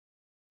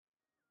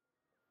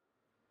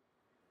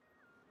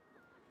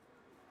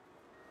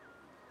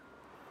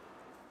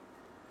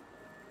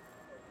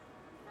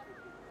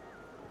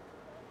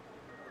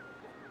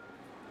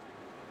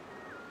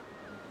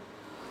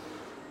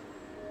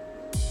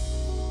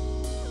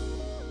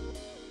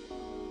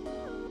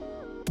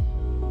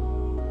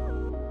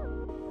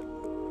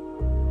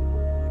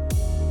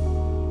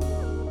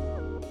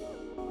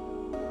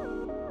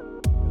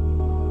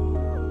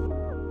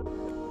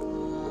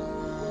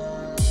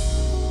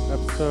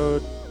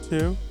episode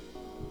 2.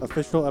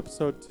 Official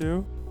episode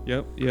 2.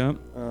 Yep.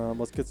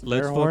 Let's get some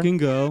Let's air horn. fucking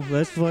go.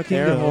 Let's fucking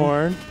Air go.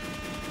 horn.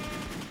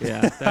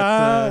 Yeah,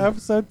 that's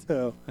episode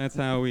 2. that's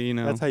how we,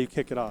 That's how you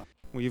kick it off.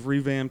 we've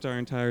revamped our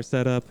entire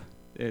setup.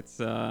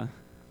 It's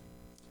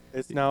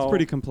It's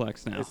pretty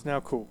complex now. It's now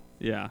cool.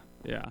 Yeah.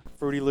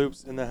 Fruity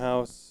Loops in the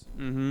house.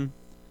 Mm-hmm.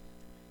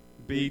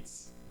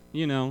 Beats,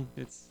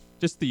 it's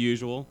just the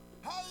usual.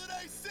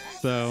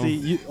 So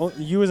See,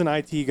 you as an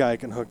IT guy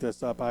can hook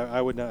this up. I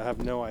would not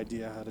have no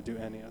idea how to do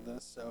any of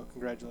this. So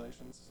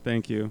congratulations.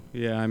 thank you.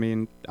 Yeah, I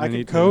mean, I can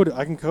need code.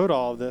 I can code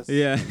all of this.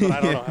 Yeah. But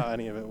I don't know how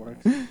any of it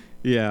works.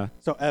 Yeah.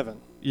 So Evan,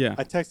 Yeah.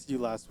 I texted you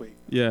last week.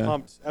 Yeah.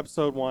 Pumped.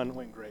 Episode 1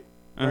 went great.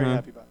 Very Uh-huh.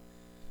 happy about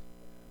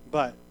it.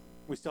 But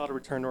we still had to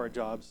return to our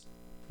jobs.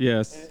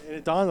 Yes. And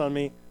it dawned on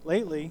me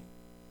lately,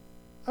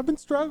 I've been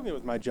struggling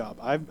with my job.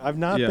 I've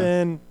not Yeah.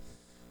 been,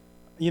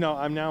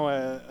 I'm now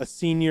a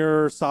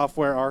senior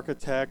software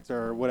architect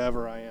or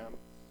whatever I am.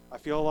 I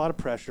feel a lot of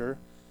pressure.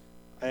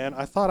 And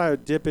I thought I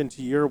would dip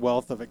into your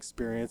wealth of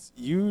experience.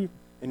 You,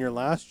 in your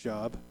last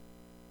job,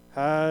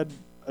 had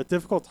a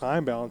difficult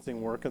time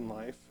balancing work and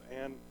life.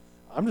 And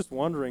I'm just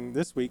wondering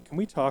this week, can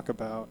we talk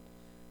about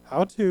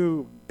how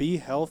to be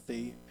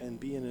healthy and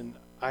be in an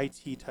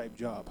IT type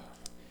job?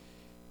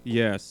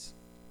 Yes.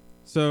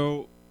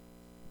 So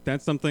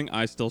that's something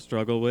I still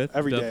struggle with.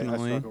 Every day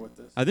definitely. I struggle with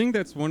this. I think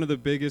that's one of the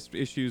biggest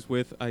issues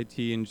with IT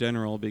in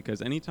general,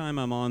 because anytime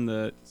I'm on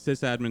the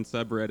sysadmin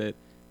subreddit,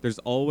 there's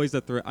always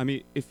a thread. I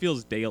mean, it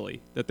feels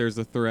daily that there's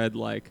a thread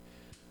like,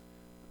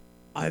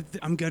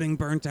 I'm getting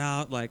burnt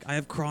out. Like, I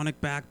have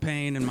chronic back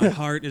pain and my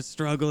heart is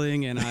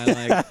struggling, and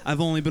I've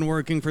only been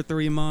working for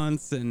 3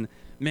 months, and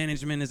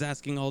management is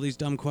asking all these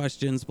dumb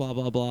questions, blah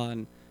blah blah.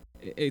 And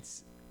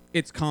it's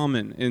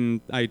common in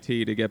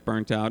IT to get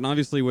burnt out, and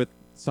obviously with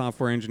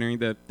software engineering,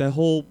 that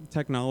whole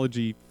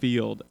technology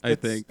field, I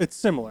think it's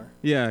similar.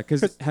 Yeah,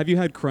 because have you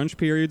had crunch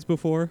periods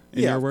before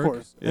in your work? Of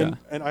course. Yeah,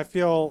 And I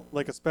feel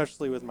like,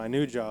 especially with my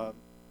new job,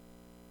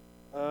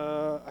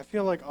 I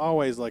feel like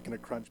always like in a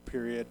crunch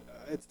period.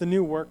 It's the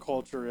new work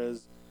culture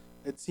is,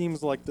 it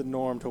seems like the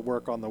norm to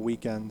work on the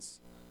weekends.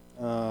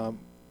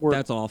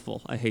 that's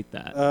awful. I hate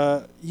that.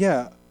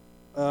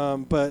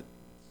 But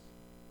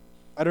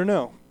I don't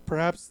know.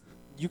 Perhaps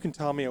you can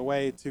tell me a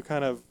way to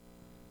kind of,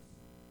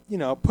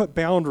 put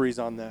boundaries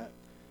on that.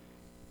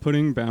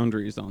 Putting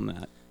boundaries on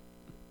that.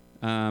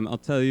 I'll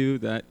tell you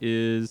that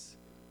is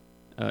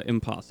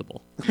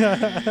impossible.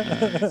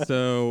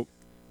 So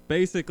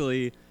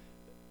basically,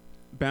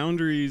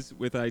 boundaries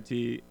with IT,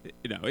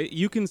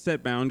 you can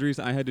set boundaries.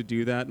 I had to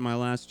do that in my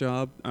last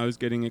job. I was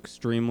getting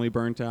extremely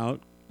burnt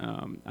out.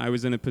 I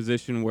was in a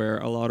position where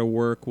a lot of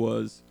work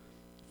was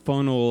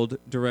funneled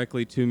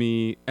directly to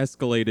me,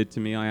 escalated to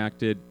me. I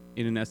acted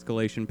in an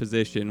escalation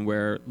position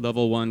where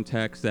level 1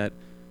 techs at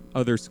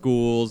other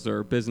schools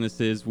or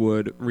businesses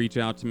would reach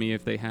out to me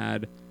if they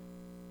had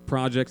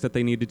projects that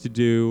they needed to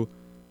do.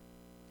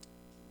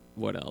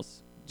 What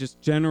else? Just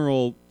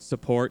general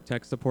support,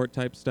 tech support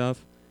type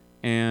stuff.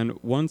 And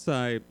once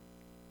I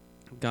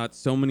got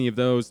so many of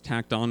those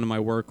tacked onto my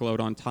workload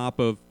on top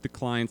of the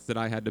clients that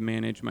I had to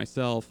manage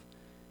myself,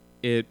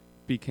 it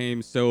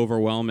became so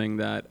overwhelming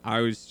that I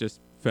was just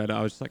fed up.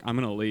 I was just like, I'm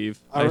going to leave.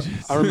 I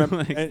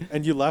remember.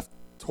 And you left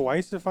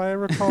twice, if I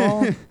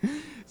recall.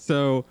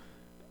 So,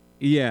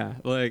 yeah,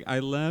 I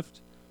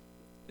left.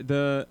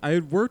 I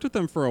had worked with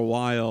them for a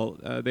while.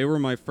 They were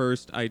my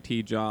first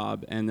IT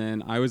job, and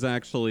then I was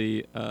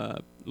actually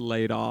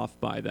laid off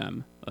by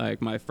them.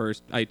 Like, my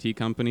first IT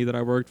company that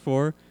I worked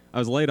for, I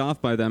was laid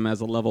off by them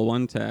as a level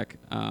 1 tech,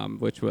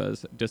 which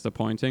was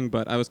disappointing,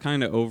 but I was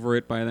kind of over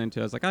it by then too.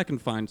 I was like, I can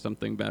find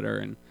something better,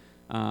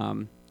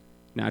 and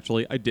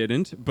naturally I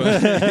didn't,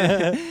 but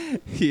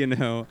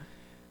you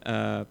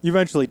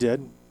eventually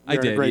did. I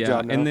You're did, a great yeah.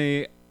 job now. And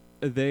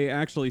they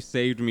actually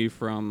saved me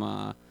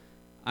from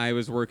I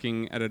was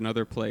working at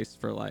another place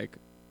for like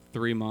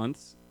 3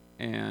 months,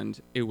 and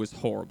it was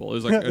horrible. It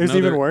was like it was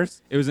even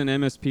worse. It was an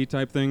MSP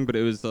type thing, but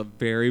it was a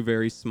very,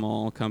 very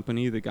small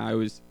company. The guy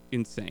was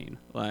insane.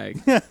 Like,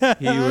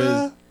 he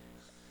was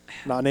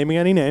not naming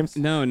any names.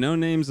 no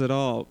names at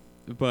all.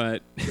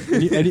 But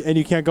and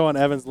you can't go on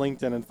Evan's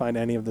LinkedIn and find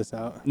any of this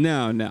out.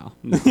 No.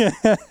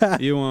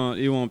 you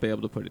won't be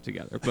able to put it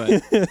together.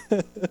 But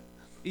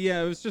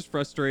yeah, it was just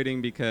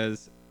frustrating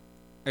because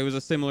it was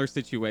a similar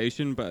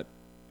situation, but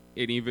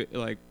it even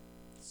like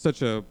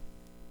such a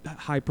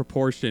high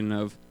proportion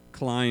of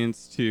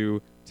clients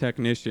to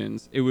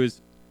technicians. It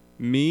was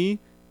me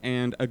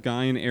and a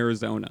guy in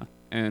Arizona,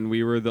 and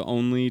we were the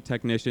only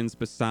technicians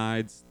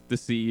besides the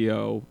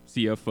CEO,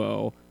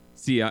 CFO,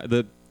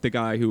 the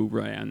guy who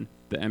ran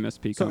the MSP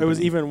company. So it was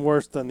even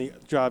worse than the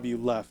job you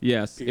left.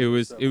 Yes, it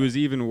was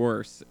even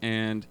worse,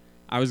 and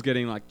I was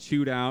getting like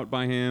chewed out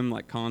by him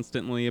like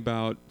constantly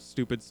about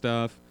stupid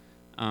stuff.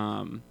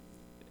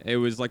 It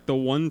was like the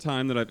one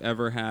time that I've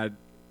ever had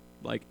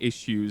like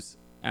issues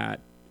in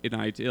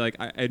IT, like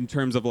in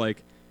terms of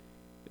like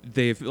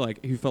he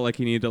felt like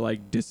he needed to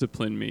like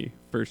discipline me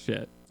for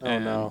shit. Oh,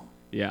 no.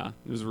 Yeah,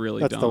 it was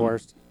really That's dumb. the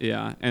worst.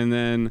 Yeah, and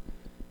then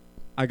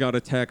I got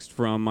a text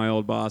from my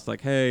old boss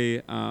like, hey,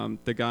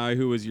 the guy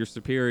who was your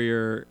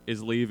superior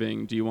is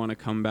leaving. Do you want to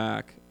come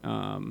back?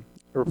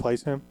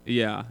 Replace him?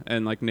 Yeah,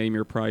 and like name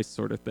your price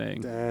sort of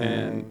thing.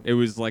 And Dang. it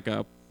was like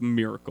a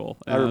miracle.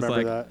 And I was remember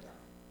like, that.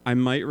 I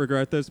might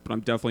regret this, but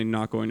I'm definitely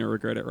not going to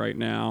regret it right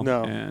now.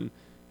 No. And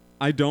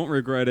I don't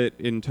regret it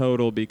in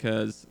total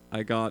because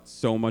I got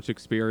so much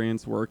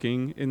experience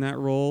working in that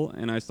role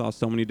and I saw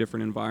so many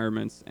different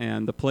environments.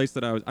 And the place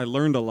that I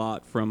learned a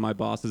lot from my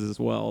bosses as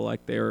well.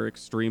 Like they were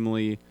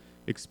extremely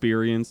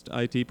experienced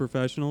IT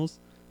professionals.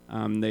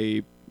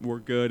 They were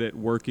good at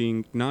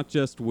working not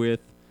just with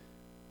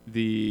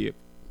the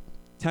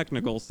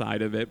technical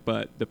side of it,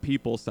 but the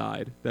people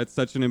side. That's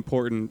such an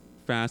important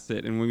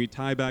facet. And when we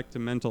tie back to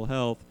mental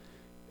health,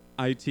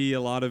 IT, a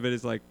lot of it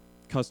is like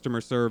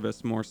customer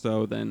service more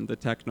so than the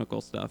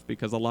technical stuff,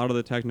 because a lot of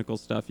the technical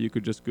stuff you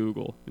could just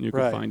Google and you could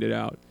Right. find it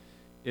out.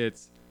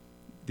 It's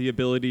the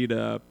ability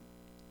to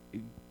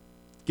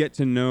get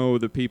to know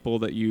the people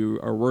that you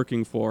are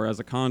working for as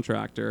a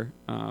contractor,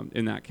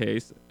 in that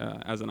case,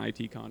 as an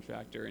IT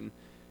contractor. And,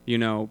 you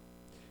know,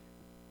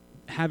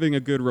 having a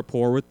good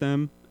rapport with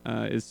them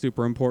is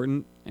super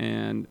important.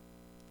 And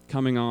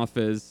coming off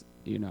as,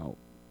 you know,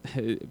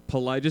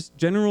 polite, just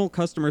general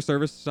customer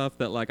service stuff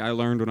that like I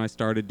learned when I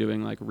started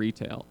doing like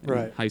retail in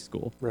Right. high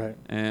school. Right.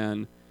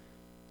 And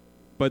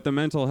but the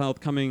mental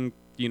health coming,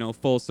 you know,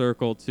 full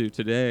circle to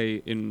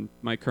today in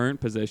my current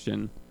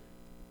position,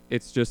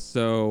 it's just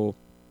so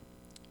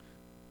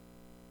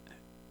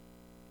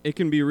it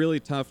can be really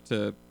tough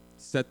to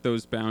set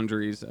those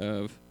boundaries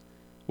of,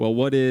 well,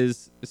 what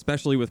is,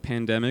 especially with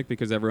pandemic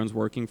because everyone's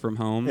working from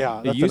home. Yeah,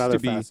 It that's used another to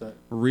be facet.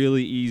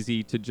 really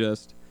easy to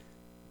just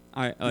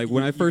I like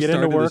when I You first get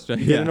into started work, this job.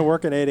 you get into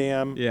work at 8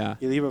 a.m. Yeah.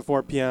 You leave at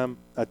 4 p.m.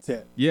 That's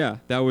it. Yeah,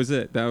 that was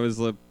it. That was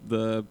the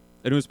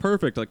and it was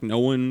perfect. Like no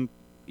one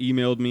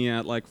emailed me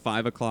at like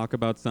 5 o'clock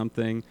about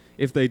something.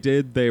 If they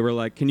did, they were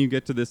like, "Can you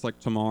get to this like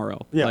tomorrow?"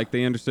 Yeah. Like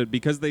they understood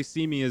because they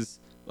see me as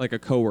like a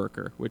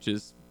coworker, which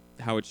is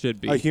how it should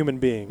be. A human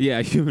being. Yeah,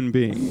 a human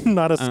being.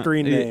 Not a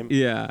screen name.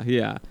 Yeah,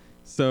 yeah.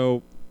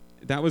 So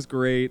that was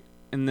great.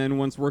 And then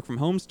once work from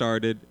home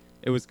started,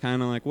 it was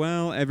kind of like,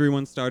 well,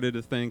 everyone started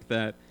to think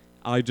that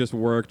I just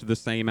worked the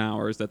same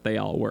hours that they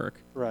all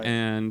work. Right.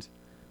 And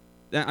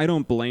I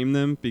don't blame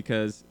them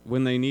because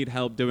when they need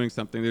help doing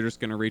something, they're just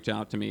going to reach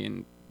out to me.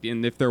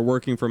 And if they're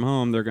working from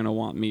home, they're going to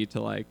want me to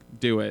like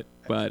do it.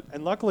 But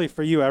And luckily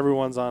for you,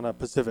 everyone's on a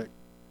Pacific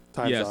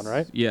time yes, zone,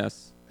 right?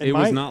 yes. In It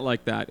was my- not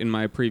like that in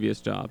my previous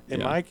job. In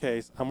Yeah. my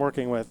case, I'm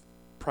working with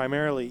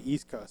primarily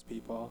East Coast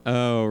people.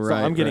 Oh, right. So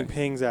I'm getting right.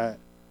 pings at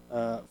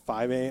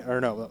 5 a.m. or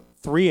no,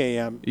 3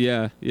 a.m.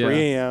 Yeah, yeah. 3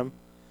 a.m.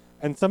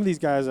 And some of these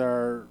guys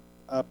are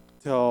up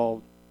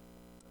till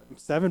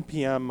 7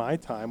 p.m. my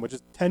time, which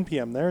is 10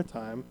 p.m. their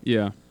time.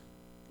 Yeah.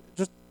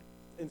 Just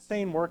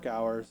insane work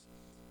hours.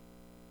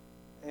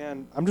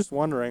 And I'm just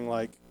wondering,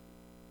 like,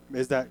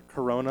 is that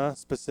Corona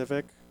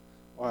specific?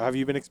 Or have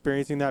you been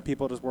experiencing that?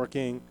 People just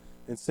working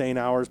insane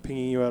hours,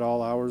 pinging you at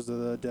all hours of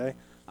the day?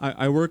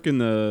 I work in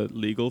the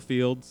legal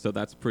field, so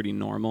that's pretty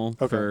normal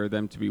Okay. for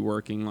them to be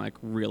working like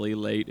really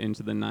late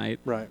into the night.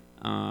 Right.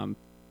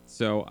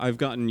 So I've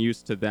gotten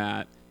used to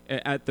that.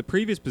 At the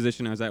previous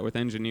position I was at with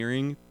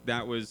engineering,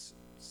 that was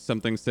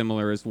something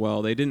similar as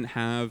well. They didn't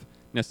have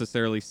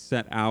necessarily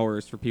set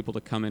hours for people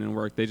to come in and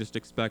work. They just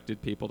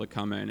expected people to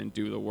come in and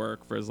do the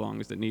work for as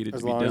long as it needed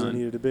As to be long as it done.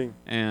 needed to be.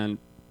 And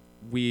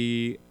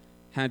we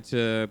had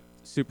to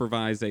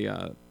supervise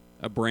a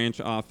branch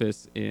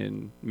office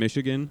in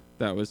Michigan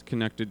that was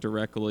connected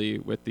directly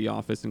with the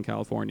office in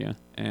California.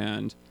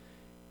 And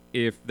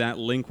if that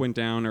link went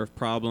down or if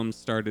problems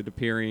started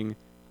appearing,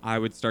 I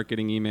would start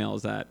getting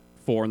emails at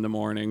 4 in the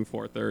morning,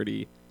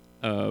 4:30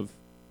 of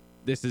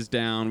this is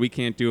down, we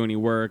can't do any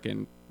work,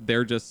 and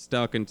they're just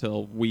stuck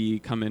until we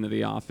come into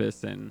the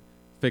office and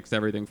fix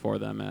everything for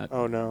them at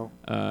Oh, no.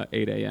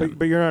 8 a.m.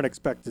 But you're not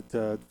expected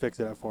to fix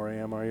it at 4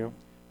 a.m., are you?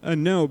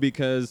 No,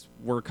 because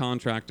we're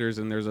contractors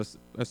and there's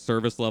a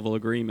service level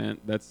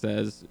agreement that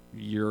says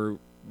we're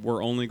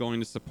only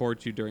going to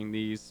support you during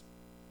these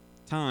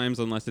times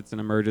unless it's an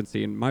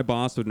emergency. And my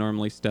boss would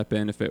normally step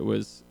in if it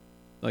was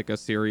like a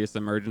serious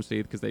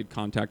emergency because they'd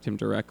contact him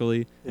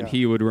directly and Yeah.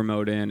 he would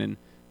remote in and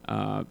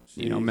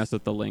Jeez. mess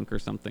with the link or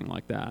something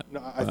like that. No,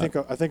 I think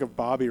of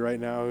Bobby right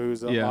now,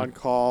 who's Yeah. on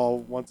call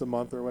once a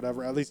month or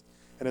whatever. At least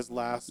in his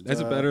last.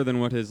 That's better than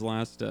what his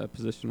last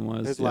position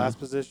was. His yeah. last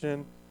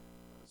position.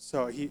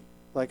 So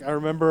I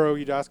remember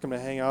you'd ask him to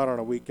hang out on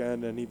a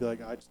weekend, and he'd be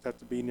like, "I just have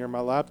to be near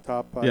my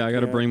laptop." Yeah, I got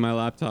to can't." bring my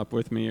laptop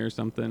with me or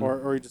something.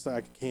 Or he just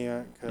like, "I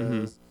can't,"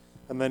 Mm-hmm.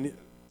 and then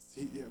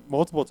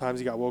multiple times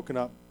he got woken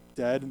up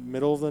dead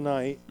middle of the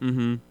night.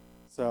 Mm-hmm.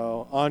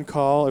 So on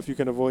call, if you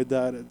can avoid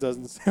that, it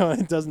doesn't sound.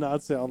 It does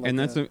not sound like. And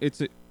that's that.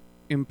 it's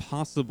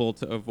impossible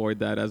to avoid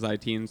that as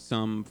IT in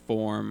some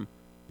form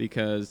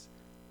because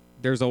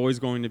there's always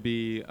going to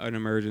be an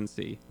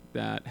emergency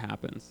that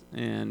happens,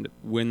 and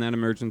when that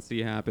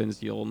emergency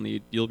happens, you'll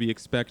be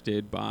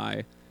expected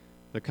by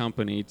the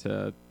company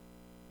to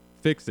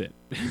fix it.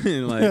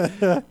 Like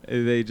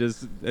they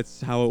just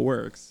that's how it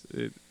works.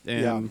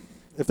 And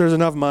if there's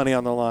enough money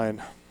on the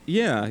line.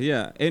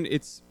 yeah, and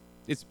it's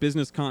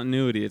business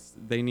continuity. It's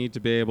they need to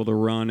be able to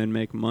run and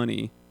make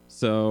money.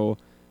 So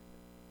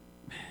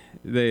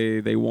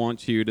they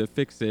want you to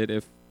fix it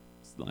if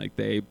like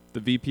the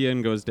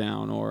VPN goes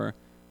down or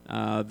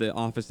the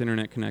office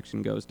internet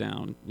connection goes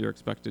down. You're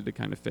expected to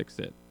kind of fix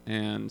it.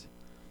 And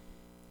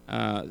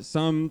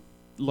some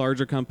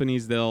larger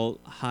companies, they'll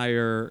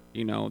hire,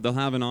 they'll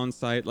have an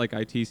on-site like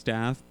IT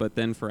staff, but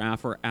then for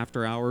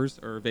after hours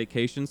or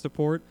vacation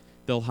support,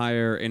 they'll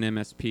hire an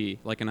MSP,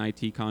 like an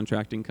IT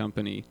contracting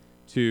company,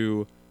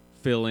 to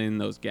fill in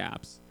those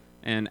gaps.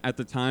 And at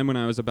the time when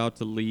I was about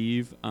to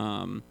leave,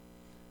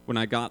 when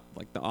I got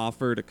like the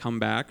offer to come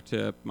back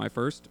to my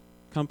first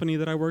company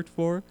that I worked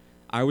for,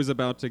 I was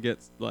about to get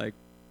like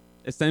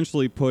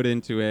essentially put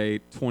into a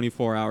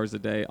 24 hours a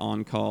day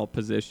on-call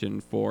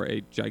position for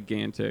a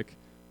gigantic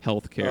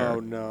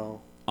healthcare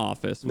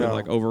office with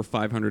like over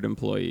 500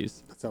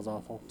 employees. That sounds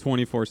awful.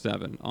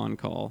 24/7 on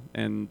call,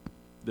 and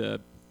the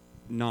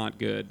not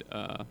good.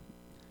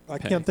 I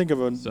can't think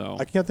of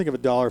a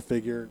dollar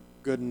figure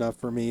good enough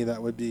for me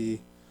that would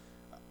be.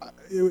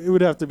 It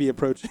would have to be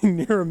approaching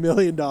near $1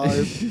 million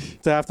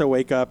to have to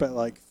wake up at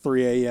like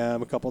 3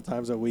 a.m. a couple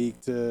times a week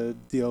to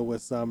deal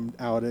with some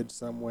outage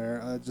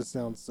somewhere. It just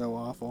sounds so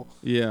awful.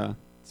 Yeah.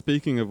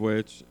 Speaking of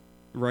which,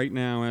 right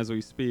now as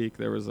we speak,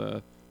 there was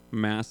a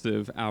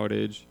massive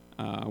outage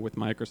with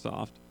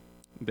Microsoft.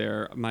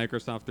 Their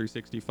Microsoft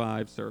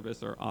 365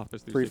 service, or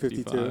Office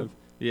 365. 352.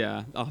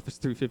 Yeah, Office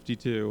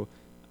 352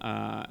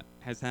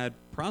 has had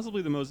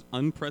possibly the most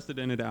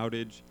unprecedented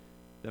outage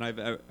that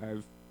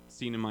I've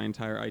seen in my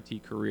entire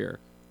IT career.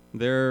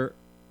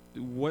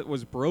 What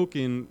was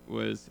broken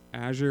was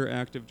Azure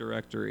Active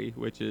Directory,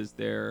 which is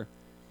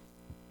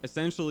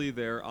essentially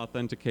their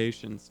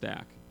authentication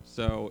stack.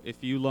 So if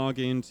you log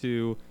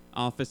into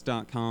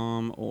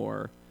office.com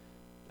or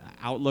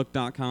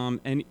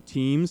outlook.com,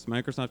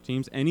 Microsoft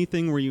Teams,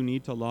 anything where you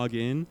need to log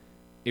in,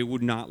 it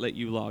would not let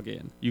you log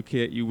in.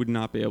 You would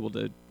not be able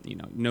to,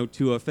 no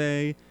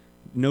 2FA,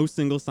 no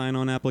single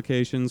sign-on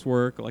applications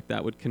work. Like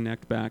that would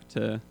connect back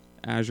to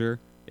Azure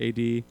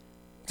AD,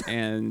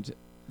 and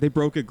they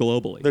broke it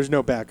globally. There's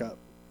no backup.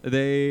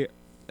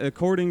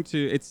 According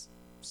to, it's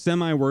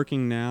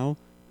semi-working now,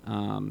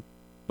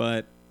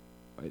 but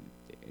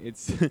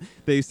it's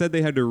they said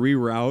they had to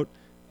reroute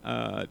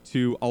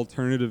to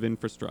alternative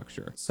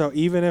infrastructure. So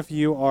even if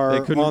you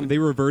are they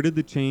reverted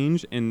the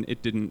change and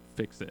it didn't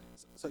fix it.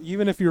 So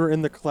even if you're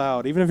in the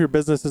cloud, even if your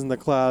business is in the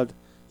cloud,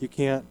 you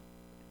can't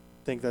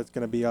think that's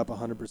going to be up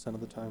 100% of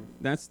the time.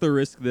 That's the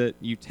risk that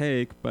you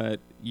take,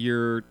 but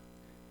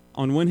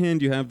on one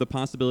hand, you have the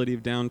possibility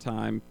of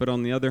downtime, but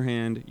on the other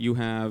hand, you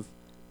have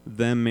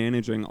them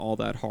managing all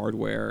that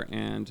hardware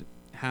and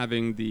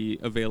having the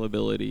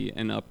availability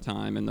and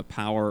uptime and the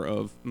power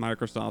of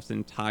Microsoft's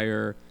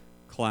entire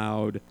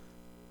cloud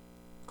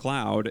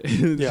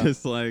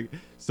just like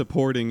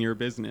supporting your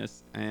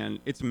business. And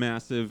it's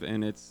massive,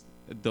 and it's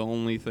the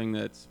only thing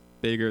that's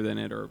bigger than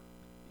it, or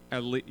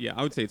at least,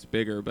 I would say it's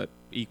bigger, but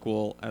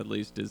equal at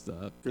least is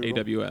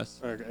AWS.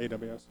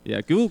 AWS.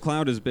 Yeah, Google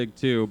Cloud is big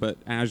too, but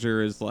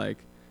Azure is like,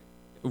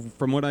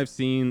 from what I've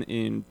seen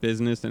in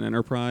business and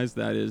enterprise,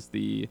 that is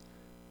the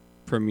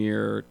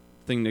premier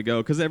thing to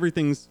go, because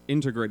everything's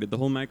integrated. The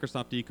whole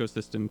Microsoft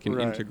ecosystem can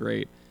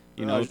integrate,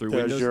 through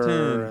Windows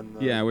Azure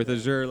 10. With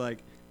Azure,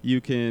 like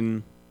you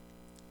can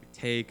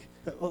take.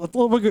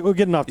 We're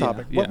getting off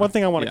topic. Yeah, one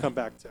thing I want to come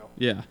back to.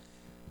 Yeah.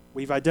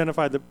 We've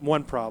identified the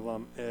one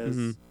problem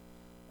is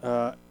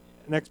an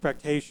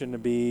expectation to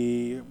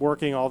be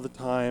working all the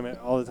time.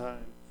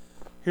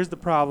 Here's the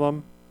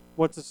problem.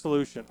 What's the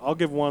solution? I'll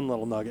give one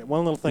little nugget,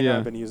 one little thing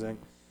I've been using.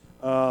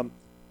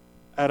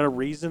 At a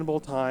reasonable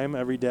time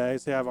every day,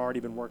 say I've already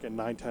been working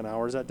 9-10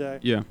 hours that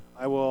day,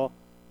 I will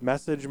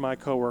message my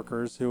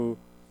coworkers who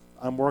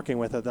I'm working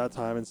with at that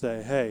time and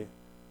say, hey,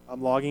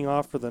 I'm logging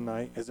off for the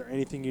night. Is there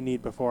anything you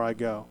need before I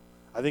go?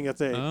 I think that's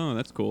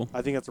that's cool.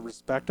 I think that's a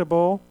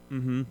respectable,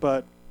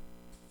 but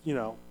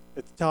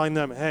it's telling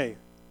them, hey,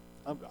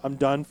 I'm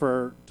done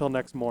for till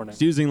next morning.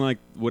 It's using like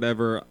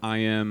whatever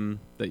IM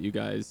that you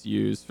guys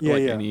use for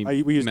any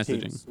we use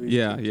messaging. Teams.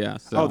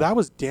 Teams. So that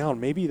was down.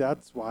 Maybe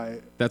that's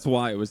why. That's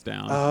why it was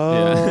down.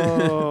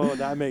 Oh,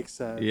 that makes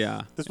sense.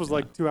 Yeah. This was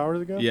like 2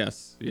 hours ago?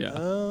 Yes. Yeah.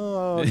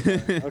 Oh, okay.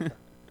 Okay.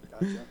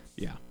 Gotcha.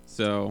 Yeah.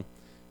 So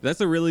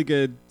that's a really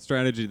good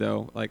strategy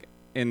though.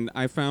 And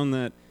I found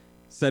that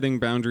setting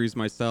boundaries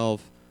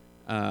myself,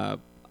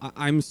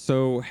 I'm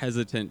so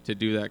hesitant to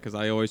do that because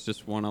I always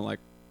just want to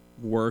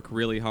work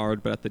really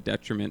hard, but at the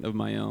detriment of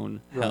my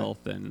own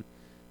health. And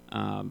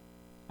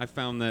I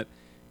found that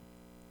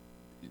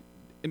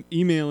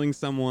emailing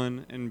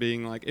someone and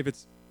being like, if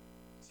it's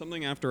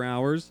something after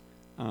hours,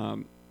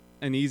 an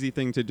easy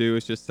thing to do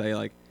is just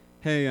say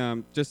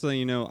hey, just so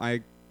you know,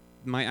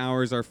 my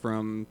hours are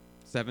from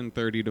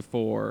 7:30 to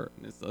 4.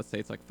 Let's say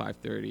it's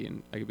 5:30,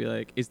 and I could be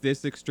like, is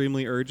this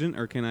extremely urgent,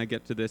 or can I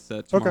get to this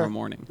tomorrow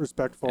morning?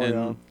 Respectful,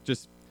 and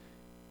just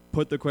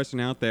put the question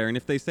out there, and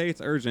if they say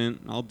it's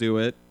urgent, I'll do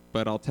it,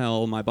 but I'll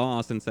tell my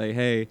boss and say,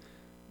 hey,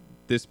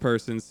 this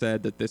person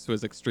said that this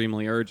was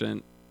extremely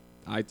urgent.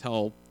 I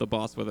tell the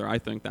boss whether I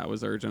think that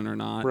was urgent or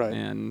not, Right.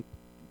 and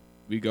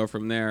we go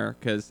from there,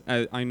 because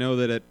I know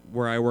that at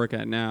where I work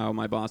at now,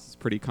 my boss is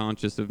pretty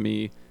conscious of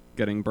me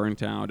getting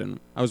burnt out, and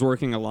I was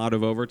working a lot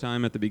of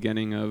overtime at the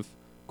beginning of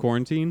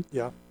quarantine,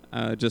 Yeah.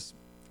 just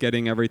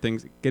getting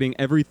everything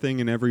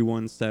and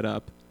everyone set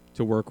up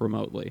to work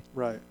remotely.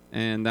 Right.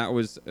 And that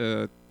was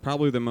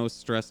probably the most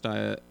stressed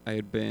I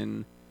had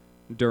been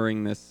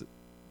during this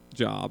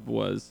job,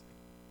 was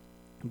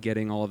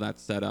getting all of that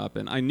set up.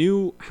 And I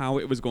knew how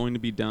it was going to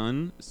be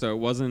done, so it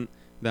wasn't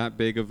that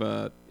big of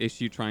a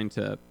issue trying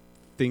to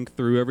think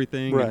through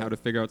everything Right. and how to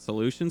figure out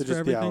solutions It's for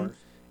just the everything. hours.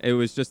 It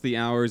was just the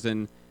hours,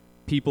 and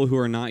people who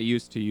are not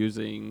used to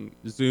using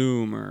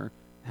Zoom or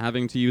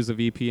having to use a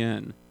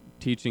VPN,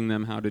 teaching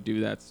them how to do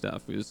that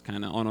stuff. It was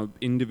kind of on an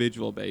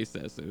individual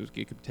basis. It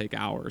could take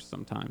hours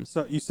sometimes.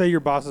 So you say your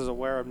boss is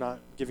aware of not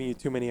giving you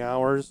too many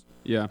hours,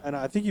 Yeah, and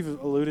I think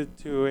you've alluded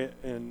to it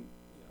in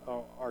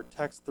our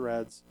text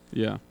threads.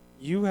 yeah.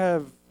 You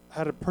have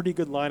had a pretty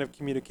good line of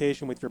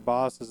communication with your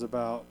bosses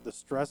about the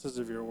stresses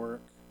of your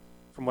work,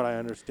 from what I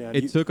understand.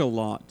 It took a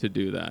lot to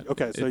do that.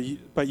 Okay, so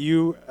It-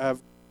 you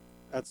have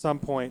at some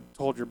point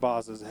told your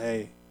bosses,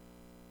 "Hey,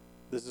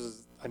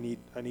 I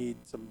need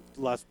some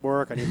less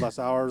work. I need less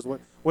hours."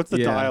 What's the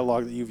Yeah.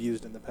 dialogue that you've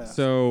used in the past?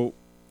 So,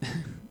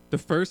 the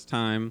first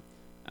time,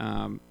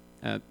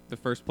 at the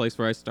first place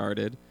where I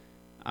started,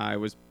 I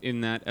was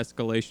in that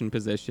escalation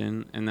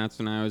position, and that's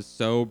when I was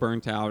so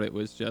burnt out. It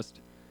was just,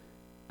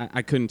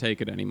 I couldn't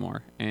take it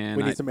anymore, and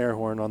we I need some air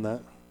horn on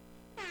that.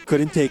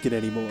 Couldn't take it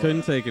anymore.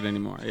 couldn't take it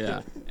anymore.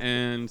 Yeah,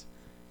 and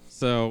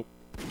so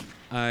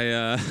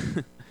I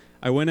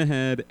I went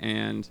ahead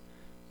and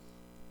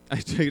I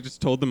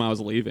just told them I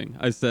was leaving.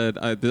 I said,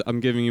 I'm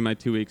giving you my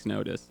 2 weeks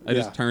notice. I Yeah.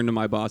 just turned to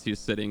my boss. He was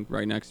sitting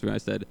right next to me. I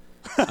said,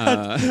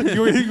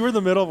 you were in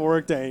the middle of a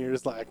work day, and you're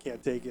just like, "I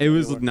can't take it." it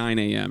was anymore. 9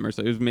 a.m. or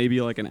so. It was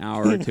maybe like an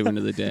hour or two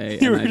into the day.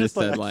 You And were I just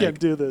said, "I can't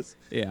do this."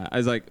 yeah, I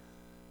was like,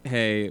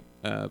 hey,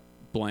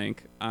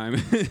 blank, I'm,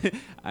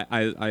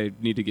 I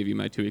need to give you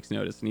my 2 weeks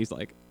notice. And he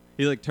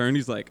turned,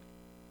 he's like,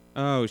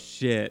 oh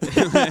shit.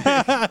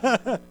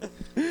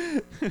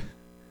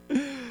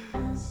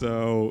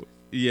 So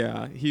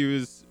yeah, he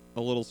was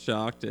a little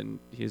shocked, and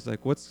he's like,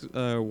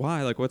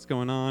 why? Like, what's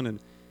going on? And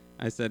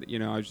I said,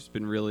 I've just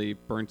been really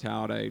burnt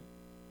out. I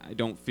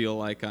don't feel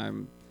like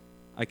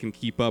I can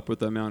keep up with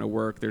the amount of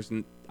work. There's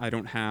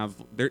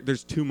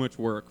too much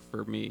work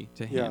for me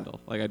to Yeah. handle.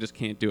 Like, I just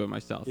can't do it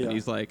myself. Yeah. And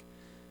he's like,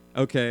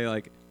 okay,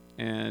 like,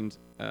 and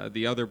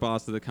the other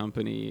boss of the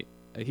company,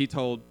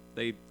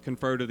 they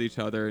conferred with each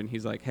other, and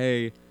he's like,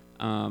 hey,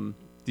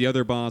 the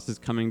other boss is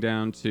coming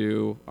down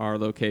to our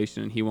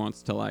location, and he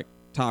wants to like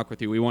talk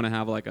with you. We want to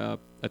have like a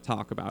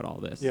talk about all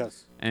this.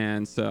 Yes.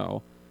 And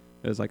so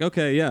it was like,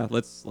 okay, yeah,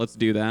 let's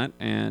do that.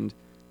 And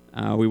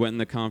we went in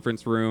the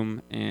conference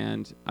room,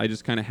 and I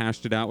just kind of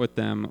hashed it out with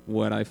them.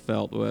 What I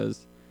felt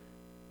was,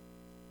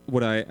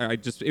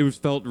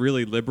 felt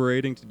really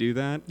liberating to do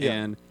that. Yeah.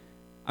 And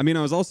I mean,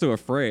 I was also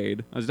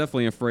afraid. I was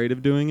definitely afraid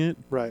of doing it.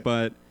 Right.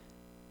 But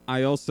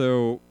I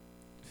also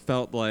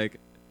felt like,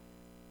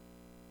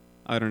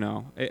 I don't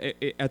know.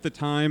 At the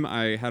time,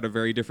 I had a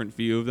very different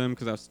view of them,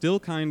 because I was still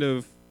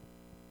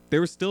there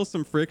was still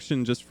some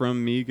friction just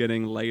from me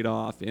getting laid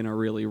off in a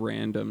really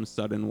random,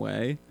 sudden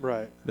way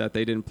Right. that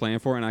they didn't plan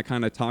for. And I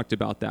kind of talked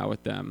about that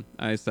with them.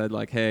 I said,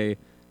 like, hey,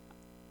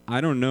 I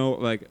don't know.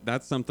 Like,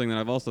 that's something that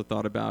I've also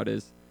thought about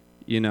is,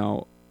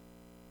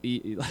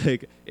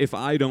 like, if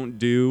I don't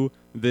do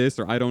this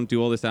or I don't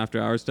do all this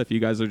after hours stuff, you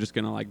guys are just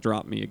going to, like,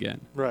 drop me again.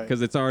 Right.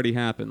 Because it's already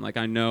happened. Like,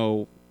 I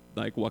know,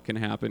 like, what can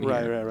happen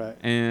here. Right.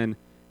 And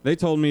they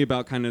told me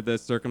about kind of the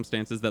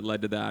circumstances that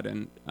led to that.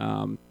 And,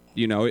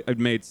 it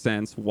made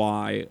sense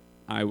why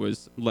I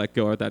was let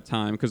go at that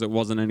time, because it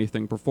wasn't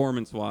anything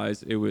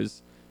performance-wise. It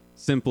was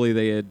simply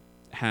they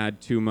had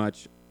too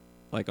much,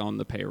 like, on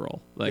the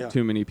payroll. Like, Yeah.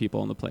 too many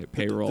people on the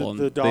payroll, and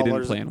The they didn't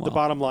dollars, plan well. the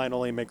bottom line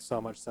only makes so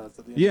much sense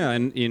at the end. Yeah,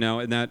 and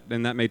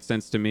and that made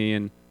sense to me,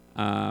 and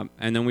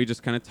then we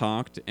just kind of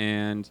talked,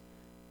 and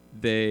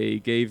they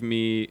gave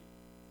me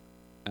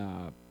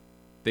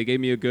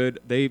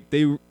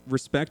they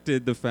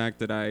respected the fact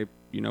that I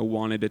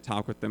wanted to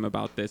talk with them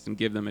about this and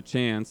give them a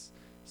chance,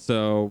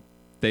 so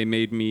they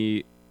made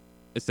me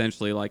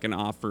essentially like an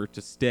offer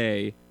to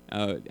stay,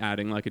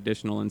 adding like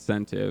additional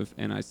incentive,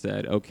 and I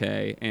said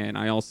okay, and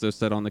I also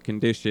said on the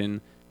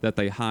condition that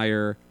they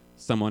hire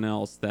someone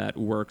else that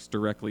works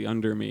directly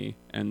under me,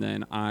 and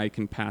then I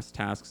can pass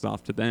tasks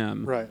off to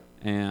them. Right.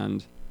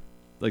 And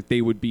like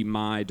they would be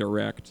my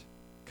direct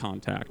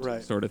contact,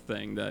 Right. sort of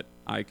thing that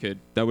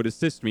would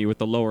assist me with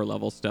the lower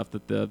level stuff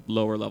that the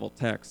lower level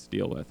techs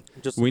deal with.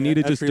 Just We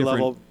needed just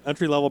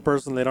entry level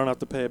person they don't have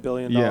to pay $1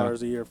 billion Yeah. a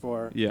year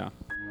for. Yeah.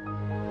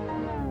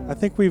 I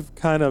think we've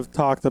kind of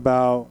talked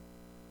about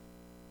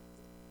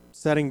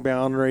setting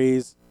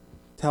boundaries,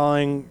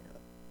 telling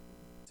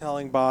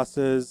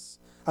bosses.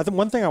 I think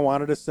one thing I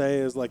wanted to say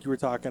is, like you were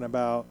talking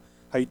about,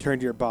 how you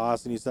turned to your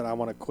boss and you said, "I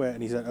want to quit,"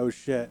 and he said, "Oh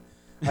shit."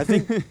 I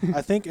think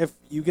I think if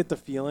you get the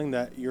feeling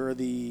that you're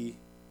the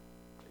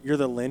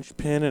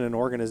linchpin in an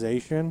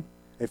organization,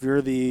 if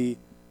you're the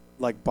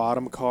like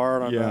bottom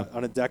card on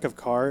on a deck of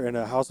cards in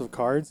a house of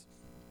cards,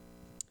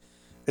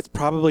 it's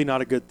probably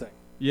not a good thing.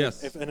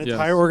 Yes. If an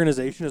entire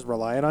organization is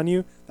reliant on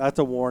you, that's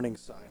a warning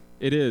sign.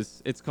 It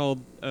is. It's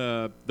called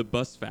the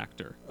bus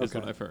factor, is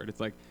what Okay. I've heard. It's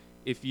like,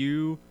 if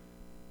you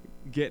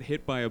get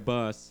hit by a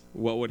bus,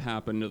 what would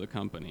happen to the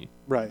company?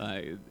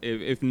 Right.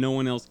 If no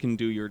one else can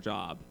do your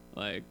job,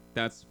 like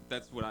that's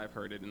what I've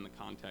heard it in the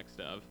context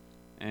of.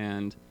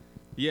 And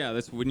yeah,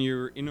 that's when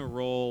you're in a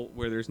role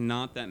where there's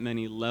not that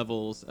many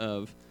levels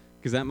of,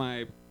 because at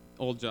my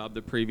old job,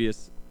 the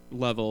previous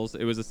levels,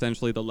 it was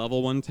essentially the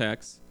level 1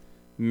 techs,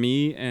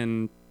 me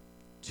and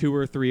 2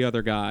 or 3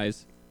 other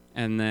guys,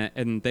 and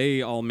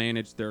they all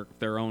managed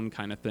their own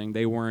kind of thing.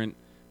 They weren't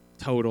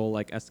total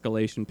like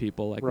escalation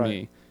people like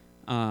Right.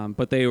 me,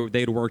 but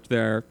they'd worked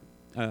there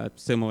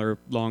similar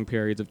long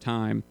periods of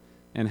time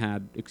and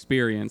had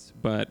experience.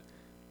 But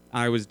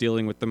I was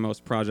dealing with the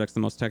most projects,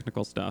 the most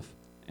technical stuff,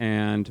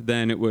 and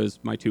then it was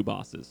my 2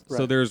 bosses. So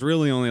Right. there's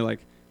really only like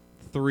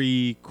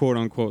 3 quote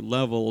unquote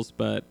levels,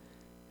 but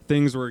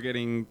things were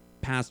getting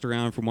passed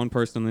around from one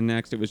person to the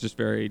next. It was just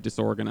very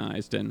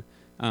disorganized, and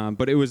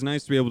but it was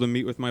nice to be able to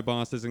meet with my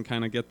bosses and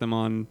kind of get them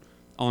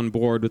on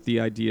board with the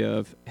idea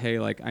of, hey,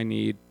 like I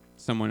need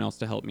someone else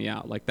to help me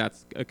out. Like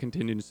that's a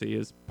contingency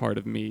as part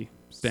of me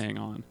staying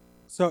on.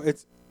 So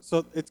it's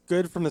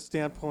good from the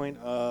standpoint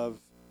of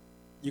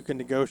you can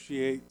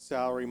negotiate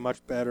salary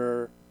much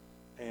better,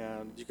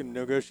 and you can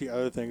negotiate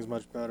other things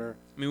much better.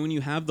 I mean, when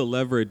you have the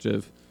leverage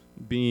of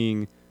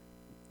being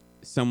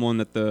someone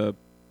that the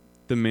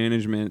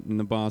management and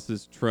the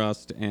bosses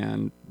trust,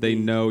 and they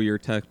know your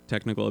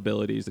technical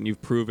abilities, and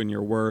you've proven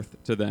your worth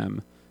to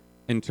them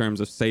in terms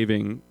of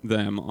saving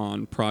them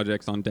on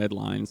projects, on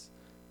deadlines,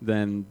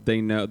 then they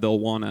know they'll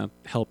want to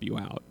help you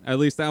out. At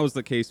least that was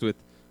the case with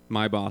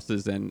my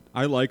bosses, and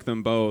I like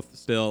them both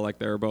still. Like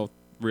they're both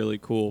really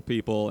cool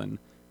people, and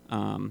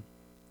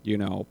you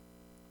know,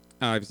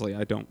 obviously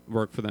I don't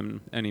work for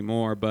them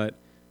anymore, but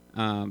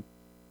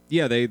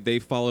yeah, they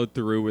followed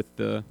through with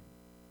the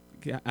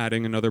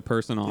adding another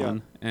person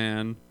on,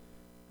 and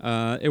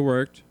it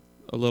worked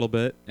a little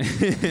bit.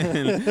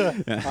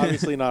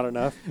 Obviously not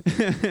enough.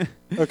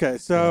 Okay,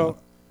 so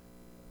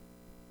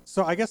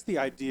I guess the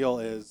ideal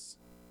is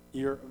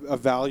you're a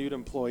valued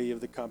employee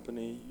of the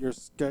company. Your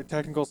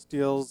technical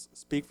skills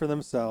speak for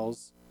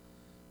themselves.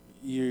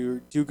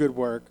 You do good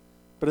work,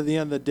 but at the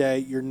end of the day,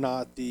 you're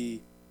not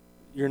the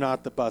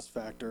bus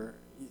factor.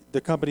 The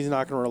company's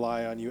not going to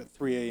rely on you at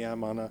 3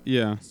 a.m. on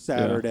a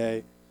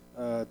Saturday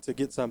to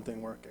get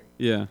something working.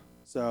 Yeah.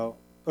 So,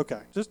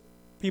 okay, just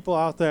people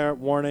out there,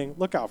 warning,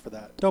 look out for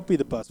that. Don't be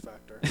the bus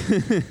factor.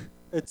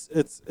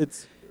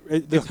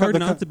 It's hard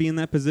not to be in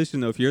that position,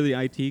 though. If you're the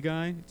IT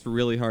guy, it's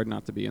really hard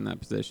not to be in that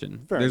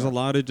position. There's enough. a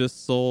lot of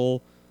just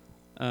sole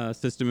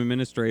system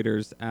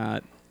administrators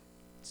at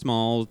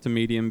small to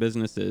medium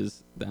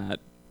businesses that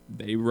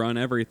they run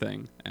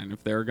everything. And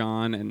if they're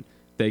gone and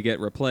they get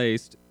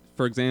replaced,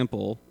 for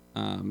example,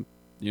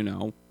 you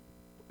know,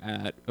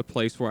 at a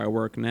place where I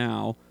work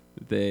now,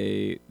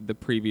 the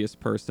previous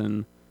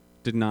person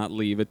did not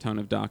leave a ton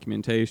of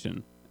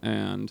documentation,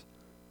 and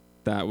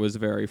that was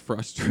very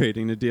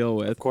frustrating to deal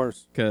with. Of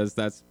course, because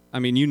that's, I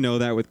mean, you know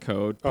that with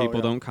code, people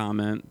don't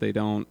comment, they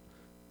don't.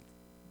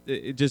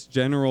 Just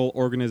general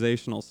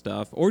organizational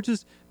stuff, or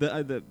just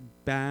the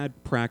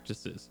bad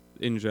practices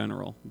in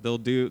general.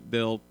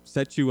 They'll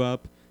set you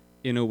up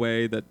in a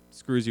way that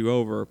screws you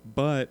over,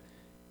 but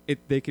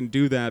they can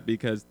do that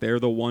because they're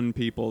the one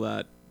people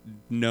that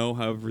know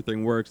how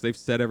everything works. They've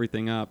set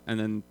everything up, and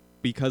then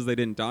because they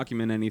didn't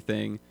document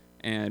anything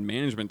and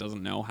management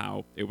doesn't know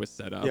how it was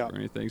set up or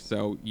anything,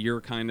 so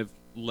you're kind of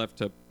left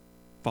to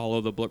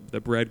follow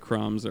the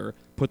breadcrumbs or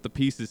put the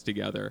pieces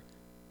together.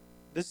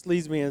 This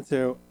leads me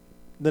into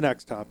the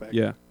next topic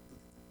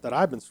that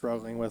I've been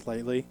struggling with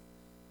lately.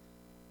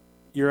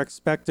 You're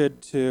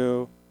expected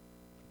to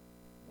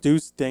do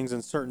things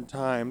in certain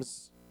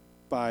times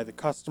by the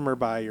customer,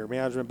 by your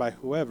management, by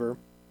whoever,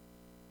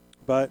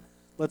 but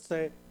let's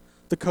say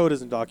the code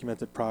isn't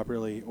documented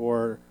properly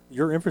or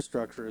your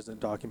infrastructure isn't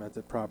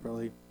documented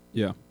properly.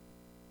 Yeah.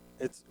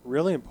 It's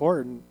really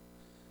important,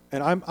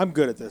 and I'm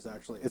good at this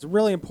actually. It's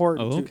really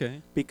important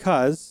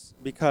because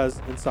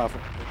in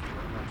software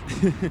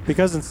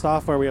because in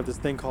software we have this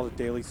thing called a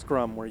daily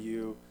scrum where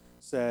you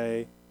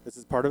say, this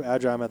is part of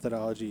agile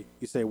methodology,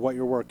 you say what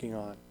you're working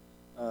on,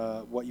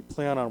 what you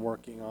plan on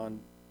working on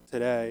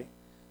today,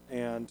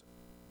 and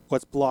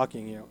what's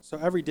blocking you. So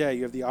every day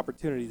you have the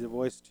opportunity to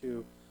voice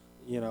to,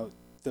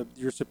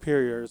 your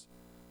superiors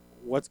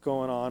what's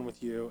going on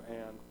with you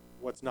and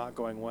what's not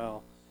going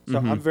well. So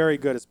I'm very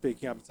good at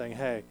speaking up and saying,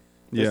 hey,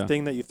 this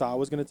thing that you thought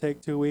was going to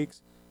take 2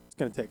 weeks, it's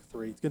going to take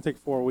 3. It's going to take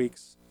 4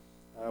 weeks.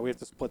 We have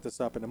to split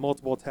this up into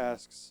multiple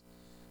tasks.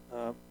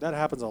 That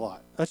happens a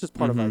lot. That's just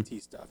part of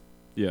IT stuff.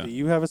 Yeah. Do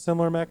you have a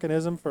similar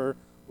mechanism for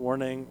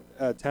warning,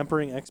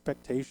 tempering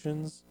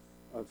expectations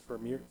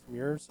from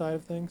your side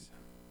of things?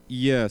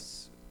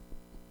 Yes,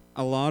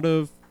 a lot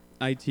of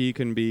IT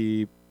can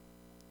be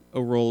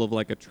a role of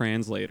like a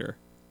translator.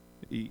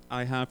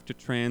 I have to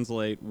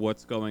translate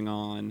what's going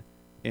on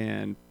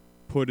and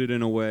put it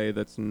in a way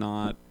that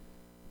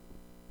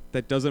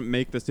doesn't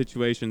make the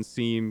situation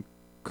seem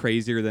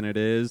crazier than it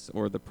is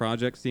or the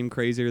project seem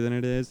crazier than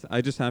it is.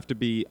 I just have to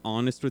be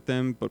honest with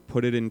them, but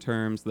put it in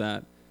terms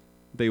that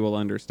they will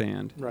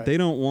understand. Right. They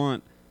don't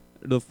want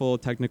the full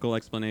technical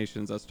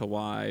explanations as to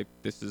why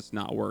this is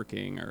not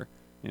working, or,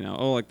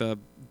 oh, like the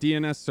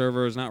DNS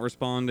server is not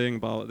responding,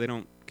 but they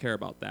don't care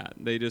about that.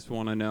 They just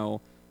want to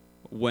know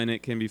when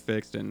it can be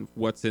fixed and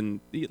what's in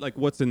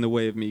the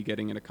way of me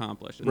getting it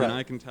accomplished. And then Right.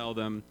 I can tell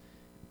them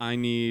I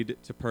need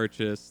to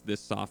purchase this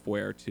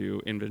software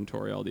to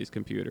inventory all these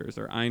computers,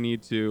 or I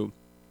need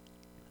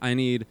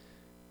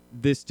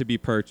this to be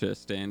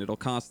purchased and it'll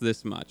cost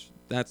this much.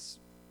 That's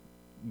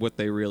what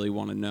they really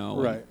want to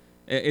know. Right.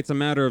 It's a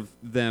matter of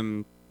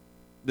them,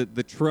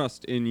 the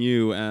trust in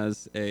you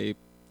as a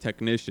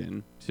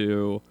technician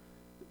to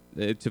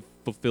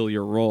fulfill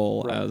your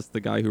role Right. as the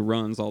guy who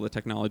runs all the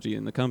technology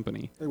in the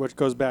company. Which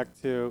goes back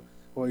to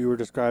what you were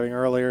describing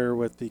earlier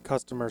with the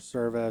customer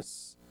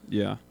service,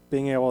 Yeah.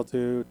 being able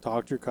to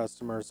talk to your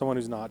customer, someone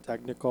who's not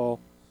technical.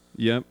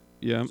 Yep.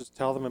 Yep. Just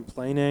tell them in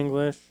plain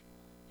English,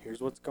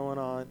 here's what's going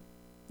on,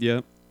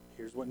 Yep.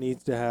 here's what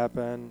needs to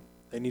happen.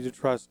 They need to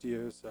trust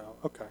you. So,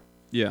 okay.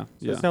 Yeah. So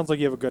Yeah. it sounds like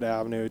you have a good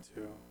avenue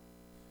to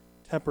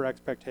temper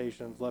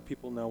expectations, let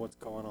people know what's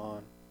going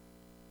on.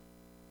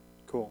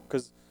 Cool.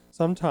 Because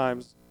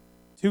sometimes,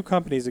 2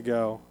 companies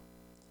ago,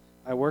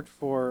 I worked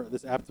for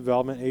this app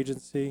development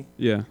agency.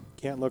 Yeah.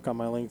 Can't look on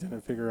my LinkedIn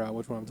and figure out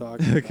which one I'm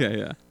talking about. Okay.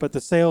 Yeah. But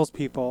the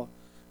salespeople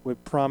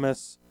would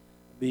promise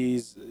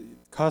these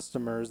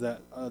customers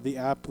that the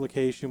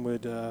application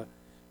would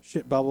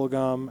shit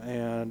bubblegum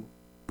and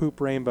poop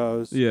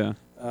rainbows Yeah.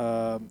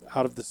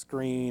 out of the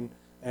screen,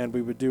 and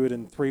we would do it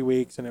in 3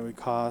 weeks, and it would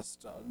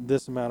cost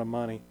this amount of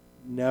money.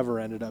 Never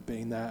ended up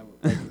being that.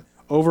 Like,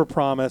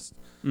 overpromised,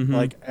 Mhm.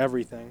 like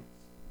everything.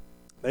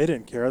 They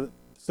didn't care. The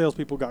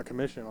salespeople got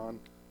commission on,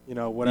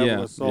 whatever Yeah,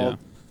 was sold.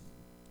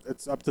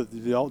 It's up to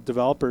the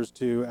developers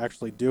to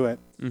actually do it.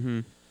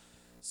 Mhm.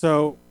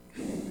 So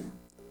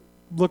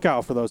look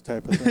out for those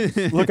type of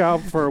things. Look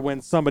out for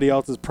when somebody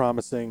else is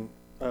promising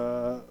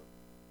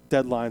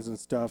deadlines and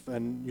stuff,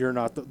 and you're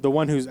not the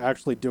one who's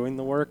actually doing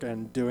the work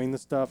and doing the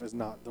stuff is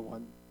not the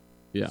one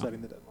Yeah.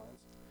 setting the deadlines.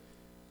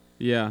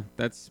 Yeah.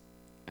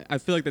 I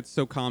feel like that's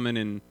so common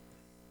in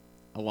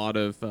a lot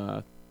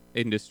of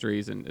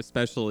industries, and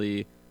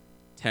especially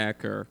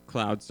tech or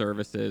cloud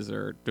services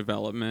or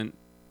development.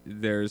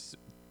 There's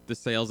the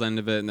sales end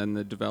of it, and then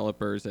the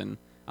developers, and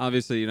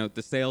obviously,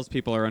 the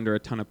salespeople are under a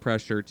ton of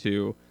pressure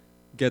to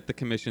get the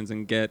commissions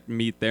and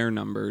meet their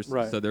numbers.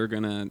 Right. So they're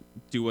gonna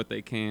do what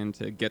they can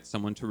to get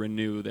someone to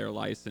renew their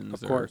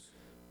license Of course.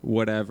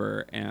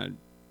 whatever. And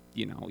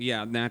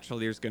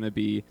naturally, there's gonna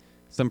be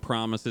some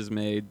promises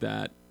made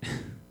that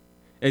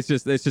it's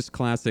just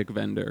classic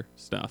vendor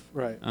stuff.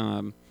 Right.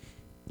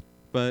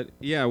 But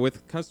yeah,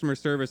 with customer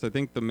service, I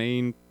think the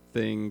main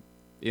thing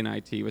in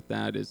IT with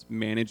that is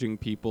managing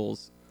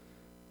people's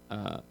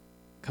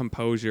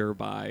composure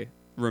by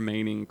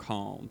remaining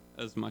calm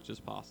as much as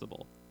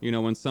possible.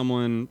 When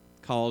someone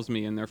calls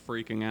me and they're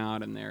freaking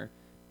out and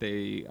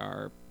they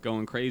are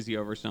going crazy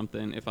over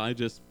something, if I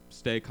just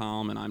stay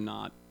calm and I'm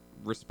not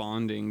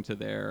responding to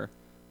their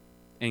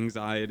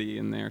anxiety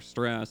and their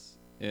stress,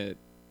 it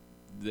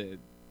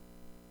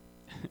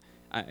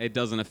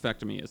doesn't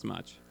affect me as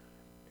much.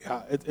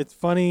 Yeah, it's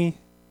funny.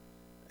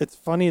 It's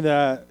funny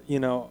that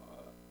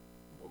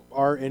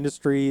our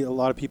industry, a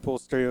lot of people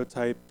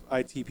stereotype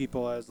IT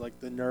people as like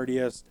the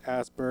nerdiest,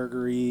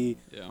 Aspergery,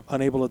 Yeah.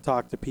 unable to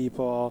talk to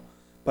people.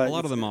 But A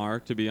lot of them are,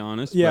 to be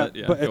honest. Yeah,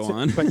 But but go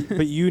on.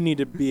 but you need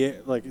to be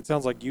like. It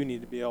sounds like you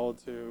need to be able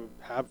to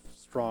have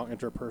strong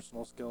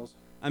interpersonal skills.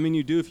 I mean,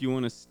 you do if you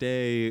want to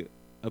stay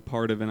a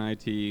part of an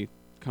IT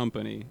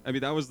company. I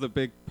mean, that was the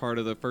big part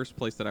of the first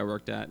place that I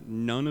worked at.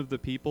 None of the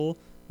people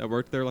that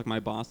worked there, like my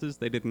bosses,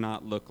 they did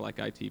not look like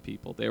IT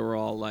people. They were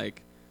all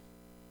like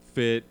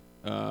fit,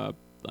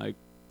 like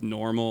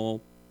normal,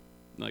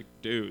 like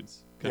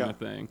dudes kind of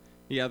thing.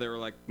 Yeah, they were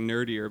like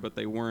nerdier, but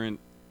they weren't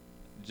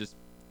just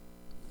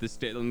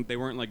they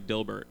weren't like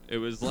Dilbert. It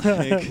was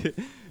like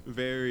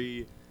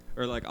very,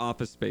 or like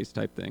Office Space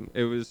type thing.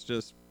 It was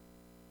just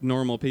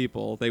normal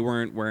people. They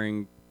weren't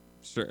wearing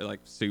like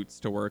suits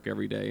to work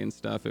every day and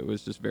stuff. It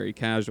was just very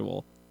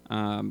casual.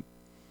 And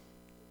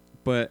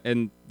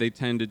they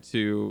tended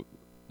to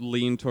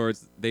lean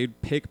towards, they'd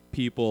pick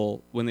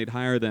people when they'd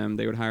hire them.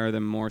 They would hire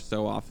them more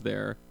so off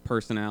their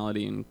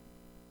personality and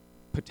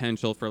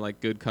potential for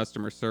like good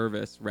customer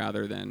service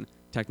rather than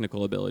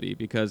technical ability,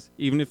 because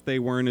even if they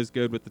weren't as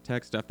good with the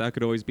tech stuff, that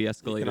could always be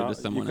escalated to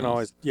someone You can else.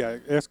 always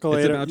escalate.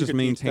 It's it. about You just can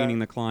teach maintaining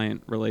that. the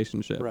client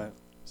relationship. Right.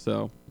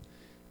 So,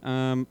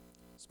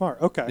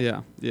 Smart.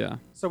 Okay. yeah.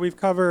 So we've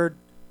covered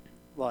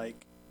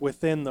like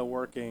within the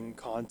working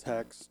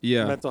context,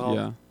 Yeah, mental health.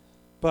 yeah.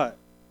 But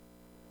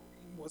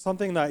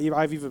something that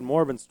I've even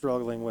more been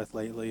struggling with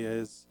lately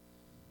is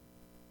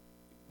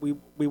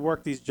we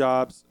work these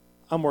jobs.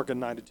 I'm working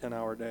 9 to 10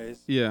 hour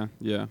days, Yeah,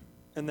 yeah,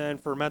 and then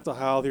for mental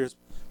health, you're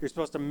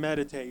supposed to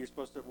meditate. You're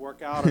supposed to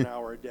work out an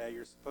hour a day.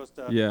 You're supposed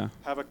to yeah,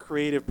 have a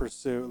creative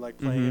pursuit like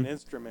playing an Mhm.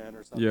 instrument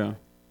or something. yeah,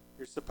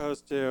 You're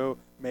supposed to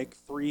make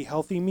 3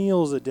 healthy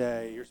meals a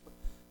day.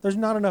 There's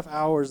not enough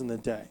hours in the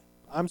day.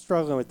 I'm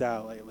struggling with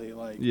that lately.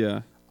 Like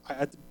yeah,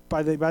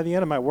 by the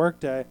end of my work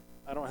day,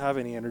 I don't have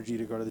any energy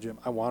to go to the gym.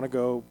 I want to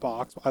go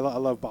box. I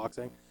love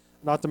boxing.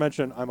 Not to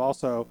mention, I'm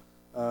also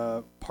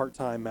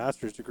part-time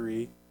master's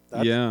degree.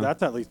 Yeah.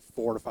 That's at least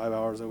 4 to 5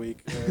 hours a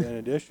week in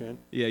addition.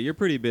 yeah. You're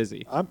pretty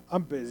busy.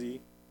 I'm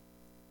busy.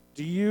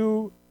 Do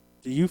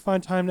you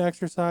find time to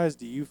exercise?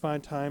 Do you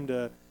find time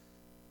to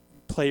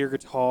play your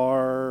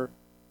guitar?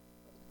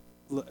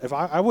 If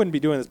I wouldn't be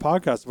doing this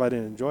podcast if I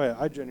didn't enjoy it.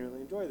 I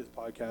genuinely enjoy this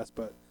podcast,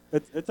 but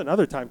it's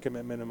another time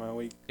commitment in my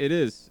week. It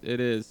is. It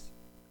is.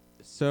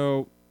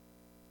 So,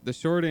 the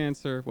short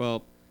answer,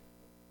 well,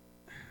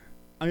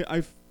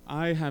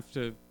 I have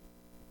to.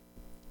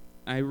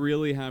 I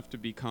really have to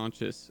be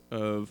conscious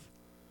of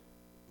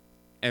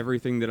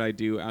everything that I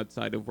do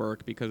outside of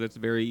work because it's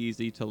very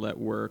easy to let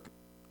work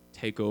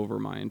take over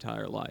my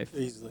entire life.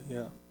 Easily,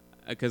 yeah.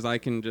 Because I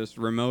can just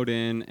remote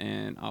in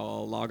and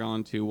I'll log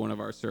on to one of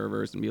our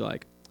servers and be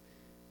like,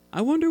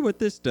 I wonder what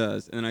this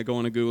does. And then I go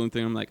on a Google and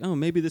I'm like, oh,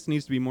 maybe this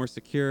needs to be more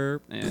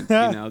secure. And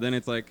then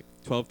it's like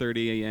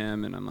 12:30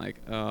 a.m. and I'm like,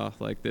 oh,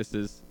 like this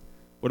is,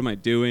 what am I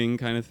doing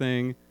kind of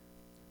thing.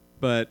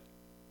 But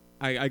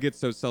I get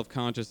so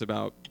self-conscious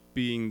about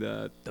being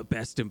the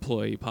best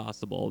employee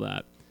possible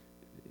that,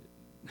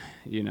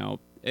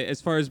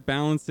 as far as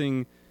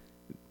balancing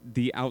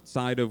the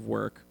outside of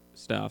work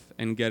stuff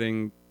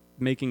and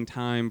making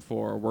time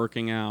for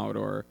working out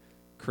or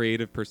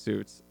creative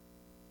pursuits,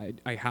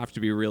 I have to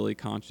be really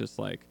conscious,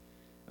 like,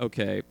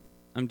 okay,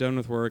 I'm done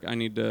with work. I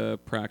need to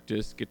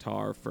practice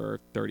guitar for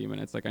 30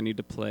 minutes. Like, I need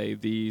to play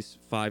these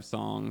 5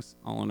 songs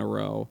all in a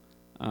row,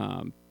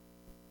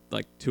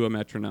 like to a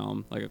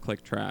metronome, like a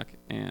click track,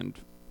 and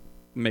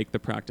make the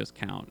practice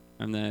count.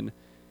 And then,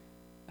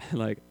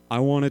 like, I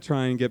want to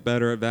try and get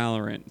better at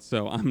Valorant,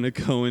 so I'm going to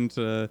go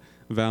into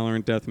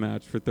Valorant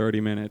Deathmatch for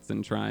 30 minutes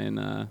and try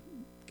and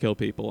kill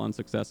people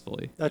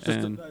unsuccessfully. That's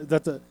just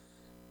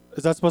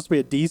is that supposed to be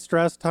a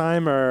de-stress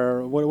time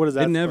or what is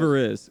that? It never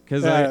is,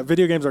 because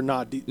video games are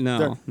not.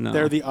 No.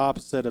 They're the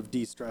opposite of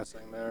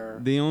de-stressing. They're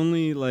the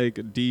only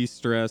like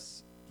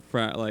de-stress.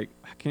 I'm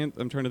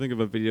trying to think of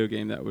a video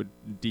game that would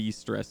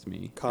de-stress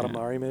me.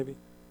 Katamari maybe.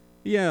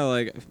 Yeah,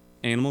 like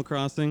Animal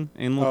Crossing.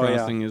 Animal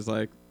Crossing is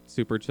like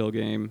super chill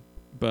game,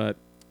 but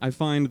I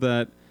find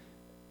that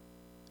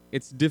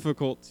it's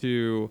difficult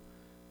to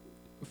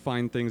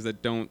find things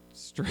that don't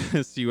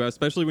stress you,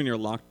 especially when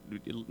you're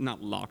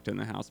not locked in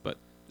the house, but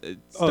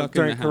stuck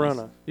during in the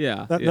Corona. house.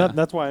 Yeah,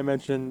 That's why I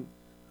mentioned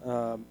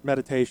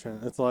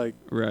meditation. It's like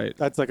right.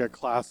 That's like a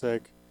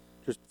classic.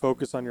 Just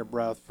focus on your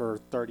breath for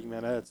 30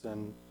 minutes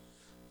and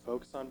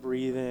focus on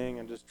breathing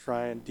and just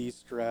try and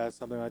de-stress,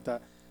 something like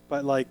that.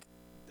 But like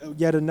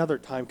yet another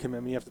time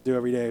commitment you have to do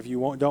every day if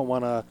you don't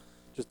want to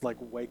just like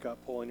wake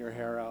up pulling your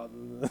hair out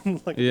and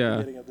like at the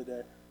beginning of the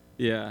day.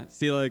 Yeah.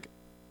 See, like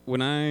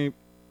when I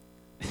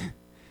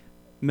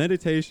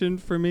meditation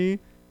for me,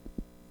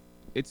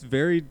 it's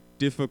very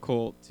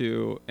difficult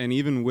and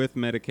even with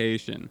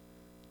medication,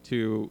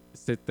 to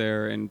sit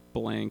there and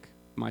blank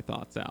my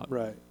thoughts out.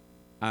 Right.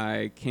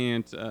 I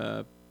can't.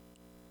 I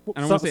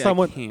don't want to say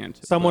I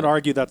can't. Some would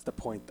argue that's the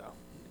point, though.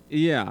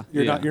 Yeah.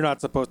 You're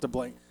not supposed to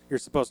blink. You're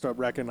supposed to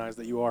recognize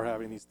that you are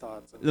having these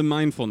thoughts. The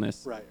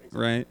mindfulness. Right.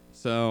 Exactly. Right.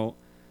 So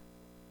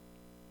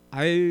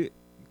I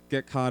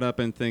get caught up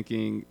in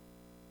thinking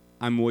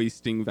I'm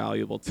wasting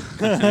valuable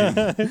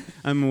time.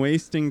 I'm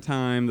wasting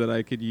time that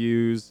I could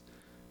use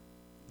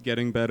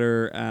getting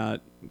better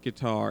at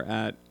guitar,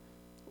 at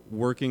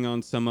working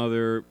on some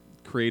other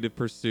creative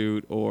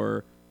pursuit,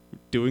 or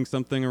doing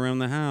something around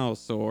the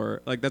house,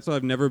 or like that's why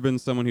I've never been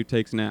someone who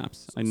takes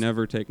naps. I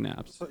never take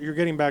naps. So you're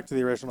getting back to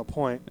the original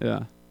point.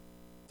 Yeah.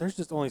 There's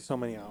just only so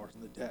many hours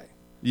in the day.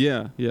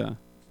 Yeah, yeah.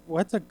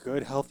 What's a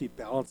good, healthy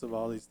balance of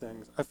all these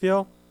things? I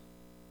feel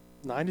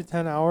 9 to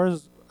 10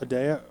 hours a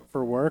day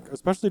for work,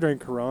 especially during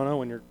Corona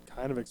when you're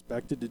kind of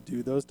expected to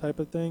do those type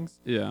of things.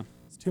 Yeah.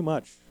 It's too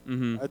much.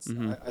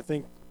 Mm-hmm. I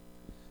think,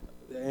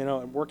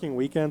 working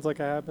weekends like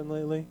I have been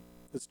lately,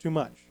 it's too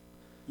much.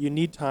 You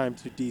need time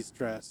to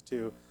de-stress,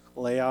 to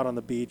lay out on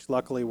the beach.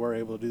 Luckily, we're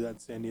able to do that in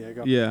San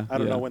Diego. Yeah. I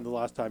don't know when the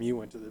last time you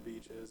went to the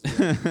beach is.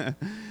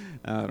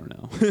 I don't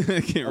know.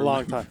 I can't a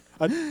long time.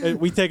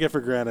 We take it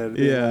for granted.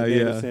 Yeah,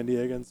 native San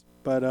Diegans.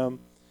 But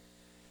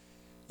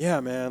yeah,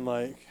 man.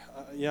 Like,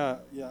 yeah.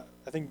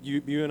 I think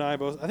you and I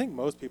both. I think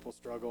most people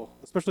struggle,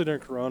 especially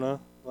during Corona.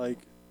 Like,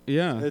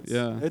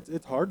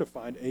 it's hard to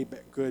find a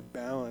good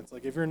balance.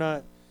 Like, if you're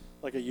not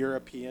like a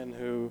European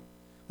who,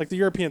 like the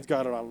Europeans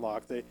got it on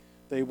lock.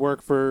 They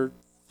work for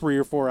 3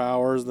 or 4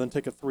 hours, then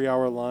take a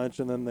 3-hour lunch,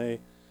 and then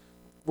they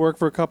work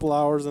for a couple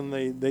hours, and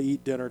they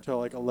eat dinner till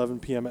like 11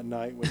 p.m. at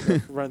night with their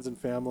friends and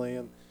family,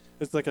 and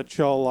It's like a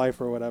chill life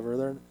or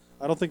whatever.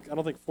 I don't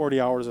think 40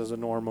 hours is a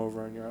norm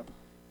over in Europe.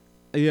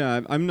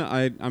 Yeah, I'm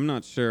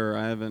not sure.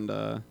 I haven't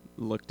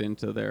looked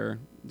into their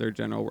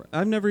general work.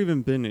 I've never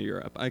even been to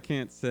Europe. I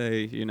can't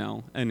say,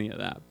 any of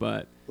that,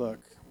 but Look,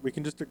 we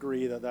can just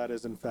agree that that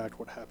is in fact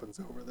what happens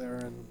over there,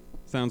 and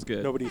sounds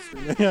good. nobody's.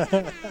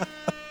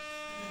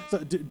 So,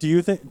 do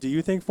you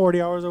think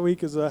 40 hours a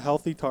week is a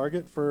healthy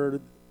target for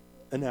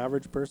an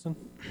average person?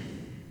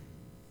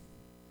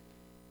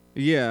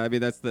 Yeah, I mean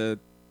that's the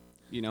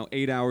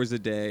 8 hours a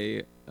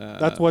day.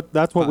 That's what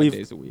 5 we've.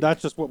 days a week.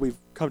 That's just what we've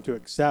come to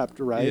accept,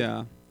 right?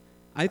 Yeah.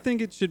 I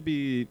think it should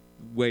be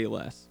way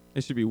less.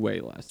 It should be way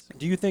less.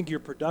 Do you think you're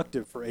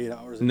productive for 8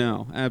 hours a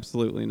No,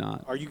 absolutely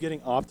not. Are you getting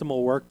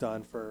optimal work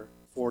done for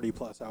 40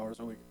 plus hours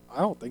a week?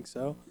 I don't think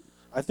so.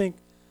 I think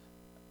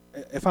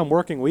if I'm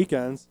working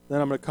weekends,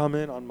 then I'm going to come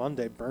in on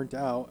Monday burnt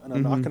out, and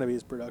I'm not Mhm. going to be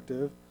as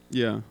productive.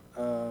 Yeah.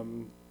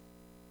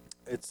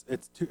 It's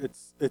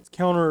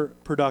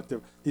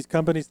counterproductive. These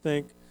companies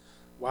think,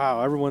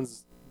 wow,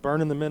 everyone's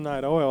burning the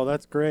midnight oil.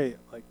 That's great.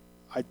 Like,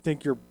 I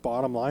think your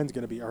bottom line's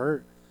going to be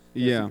hurt.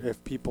 Yeah.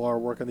 If people are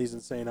working these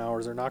insane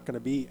hours, they're not going to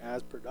be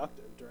as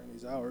productive during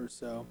these hours.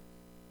 So.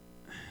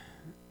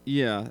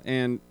 Yeah,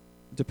 and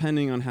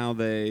depending on how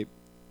they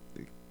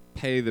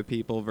pay the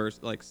people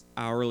versus like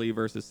hourly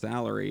versus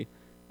salary,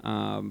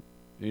 at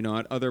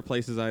other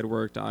places I'd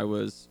worked, I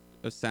was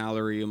a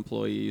salary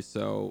employee,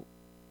 so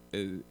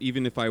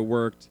even if I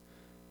worked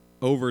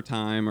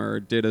overtime or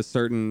did a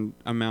certain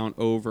amount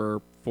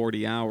over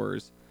 40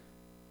 hours,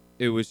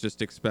 it was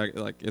just it's like,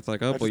 oh, That's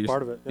well, just you're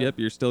part of it. Yeah. yep,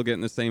 you're still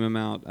getting the same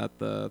amount at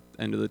the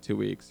end of the 2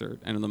 weeks or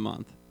end of the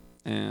month,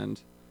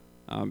 and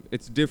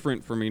it's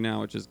different for me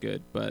now, which is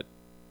good, but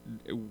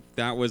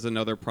that was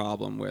another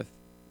problem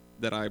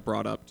that I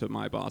brought up to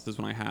my bosses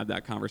when I had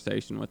that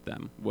conversation with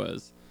them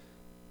was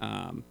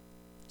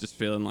just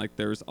feeling like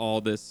there's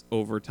all this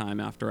overtime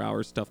after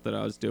hours stuff that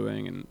I was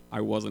doing and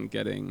I wasn't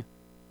getting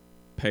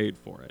paid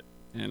for it,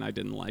 and I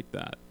didn't like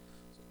that.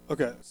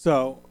 Okay,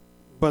 so,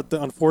 but the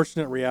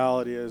unfortunate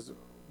reality is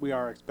we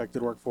are expected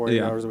to work 40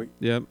 Yeah. hours a week.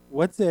 Yep.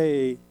 What's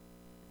a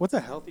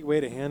healthy way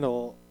to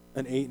handle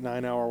an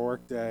 8-9 hour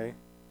work day?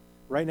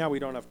 Right now we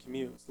don't have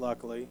commutes,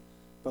 luckily,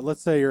 but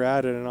let's say you're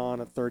adding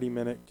on a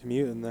 30-minute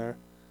commute in there.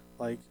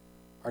 Like,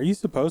 are you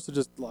supposed to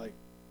just like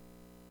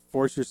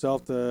force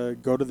yourself to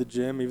go to the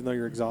gym even though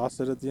you're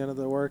exhausted at the end of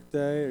the work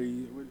day?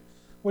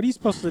 What are you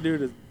supposed to do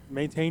to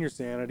maintain your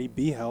sanity,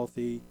 be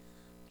healthy,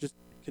 just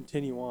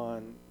continue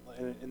on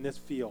in this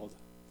field?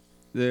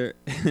 There's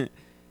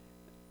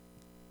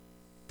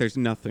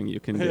nothing you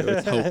can do.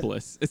 It's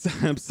hopeless.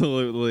 It's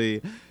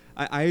absolutely.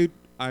 I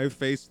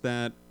faced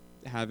that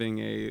having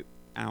a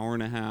hour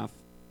to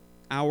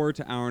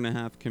hour and a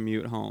half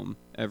commute home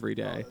every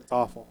day. Oh, it's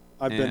awful.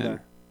 I've been And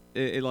there.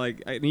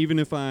 and even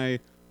if I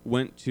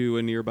went to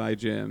a nearby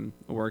gym,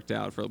 worked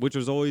out which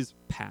was always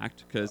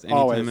packed because anytime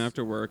Always.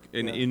 after work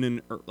in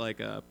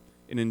Yeah.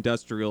 an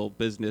industrial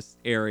business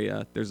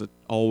area, there's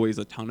always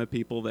a ton of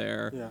people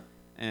there. Yeah.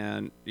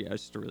 And yeah,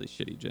 it's just a really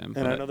shitty gym.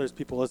 And I know there's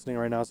people listening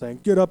right now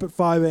saying, get up at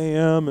 5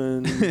 a.m.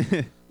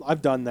 and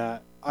I've done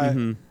that.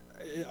 Mhm.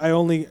 I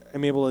only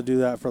am able to do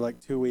that for like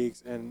 2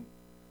 weeks, and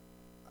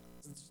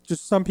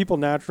just some people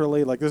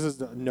naturally, like, this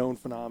is a known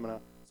phenomena.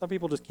 Some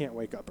people just can't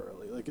wake up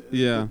early. Like,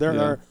 Yeah, there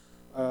yeah.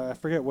 are, I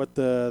forget what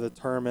the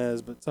term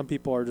is, but some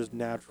people are just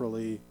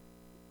naturally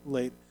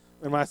late.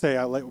 And when I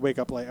say wake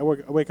up late, I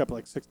wake up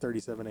like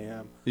 6:37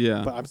 a.m.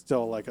 Yeah. But I'm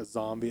still like a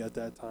zombie at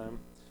that time.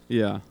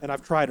 Yeah. And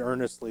I've tried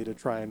earnestly to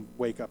try and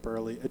wake up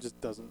early. It just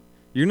doesn't.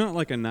 You're not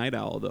like a night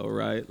owl though,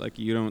 right? Like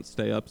you don't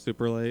stay up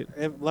super late.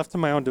 Left to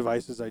my own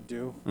devices, I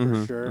do for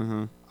Uh-huh,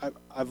 sure. uh-huh.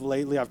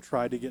 I've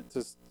tried to get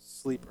to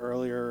sleep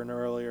earlier and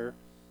earlier,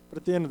 but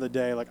at the end of the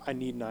day, like, I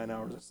need 9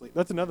 hours of sleep.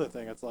 That's another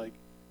thing. It's like,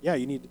 yeah,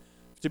 you need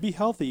to be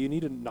healthy. You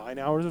need 9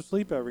 hours of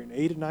sleep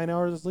 8 to 9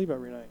 hours of sleep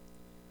every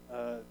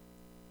night.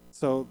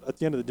 So at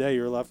the end of the day,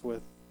 you're left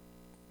with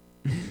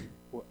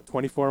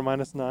 24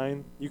 minus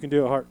 9. You can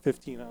do a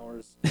 15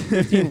 hours,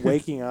 15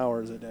 waking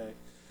hours a day.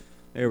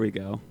 There we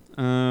go.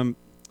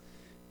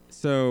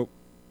 So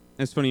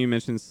it's funny you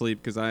mentioned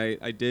sleep because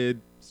I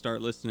did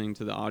start listening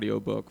to the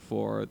audiobook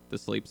for The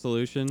Sleep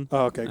Solution.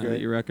 Oh, okay, That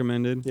great. you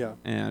recommended. Yeah.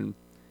 And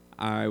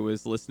I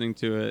was listening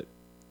to it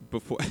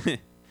before.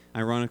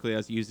 Ironically, I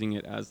was using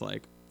it as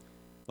like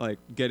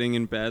getting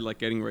in bed, like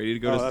getting ready to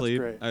go Oh, to that's sleep.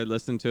 great. I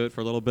listened to it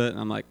for a little bit, and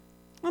I'm like,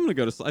 I'm gonna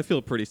go to sleep. I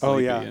feel pretty sleepy. Oh,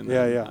 yeah. And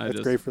Yeah, then yeah. I It's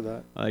just, great for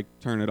that. like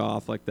turn it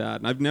off like that.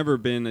 And I've never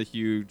been a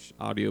huge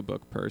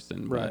audiobook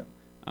person, Right.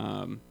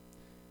 but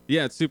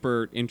yeah, it's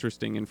super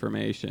interesting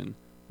information.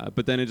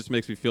 But then it just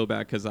makes me feel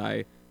bad because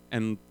I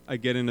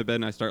get into bed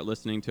and I start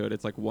listening to it.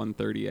 It's like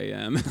 1:30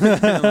 a.m.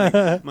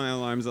 Like, my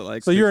alarm's at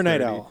like. So you're a night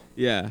 6:30. owl.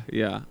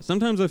 Yeah.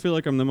 Sometimes I feel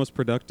like I'm the most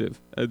productive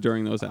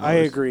during those hours. I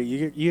agree.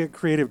 You get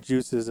creative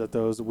juices at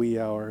those wee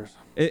hours.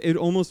 It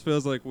almost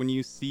feels like when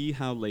you see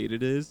how late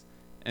it is,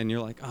 and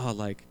you're like, oh,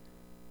 like,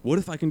 what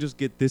if I can just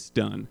get this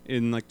done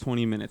in like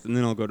 20 minutes and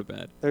then I'll go to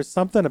bed? There's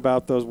something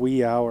about those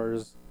wee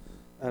hours,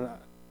 and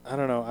I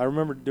don't know. I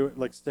remember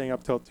staying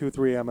up till 2,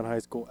 3 a.m. in high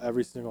school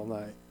every single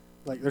night.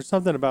 Like there's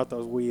something about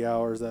those wee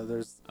hours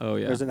that Oh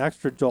yeah. there's an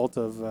extra jolt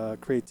of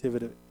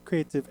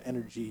creative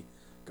energy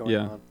going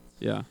Yeah. on.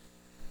 Yeah.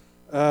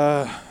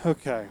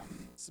 Okay.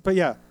 But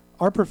yeah,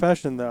 our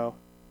profession though,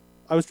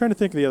 I was trying to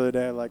think the other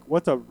day, like,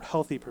 what's a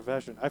healthy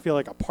profession? I feel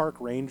like a park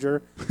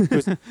ranger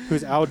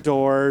who's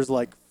outdoors,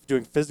 like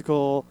doing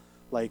physical,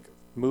 like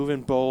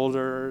moving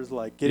boulders,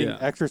 like getting Yeah.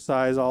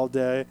 exercise all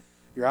day.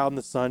 You're out in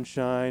the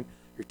sunshine.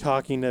 You're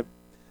talking to,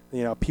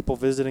 people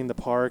visiting the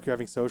park. You're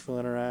having social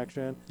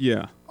interaction.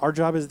 Yeah. Our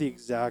job is the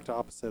exact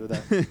opposite of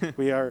that.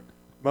 We are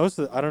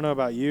I don't know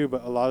about you,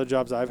 but a lot of the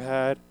jobs I've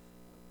had,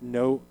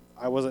 no,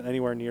 I wasn't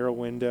anywhere near a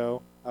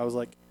window. I was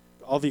like,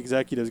 all the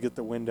executives get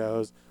the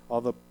windows. All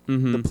the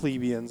Mm-hmm.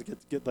 plebeians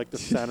get like the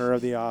center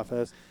of the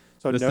office.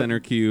 So The no, center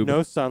cube.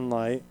 no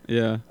sunlight,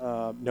 Yeah.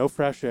 no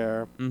fresh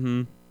air.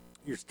 Mm-hmm.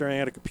 You're staring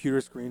at a computer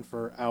screen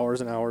for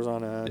hours and hours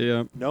on end.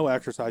 Yeah. No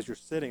exercise. You're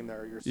sitting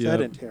there. You're Yep.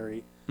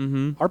 sedentary.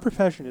 Mm-hmm. Our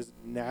profession is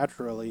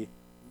naturally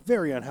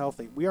very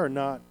unhealthy. We are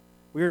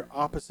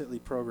oppositely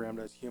programmed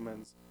as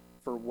humans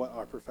for what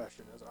our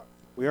profession is.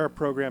 We are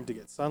programmed to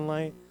get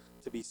sunlight,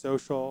 to be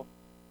social,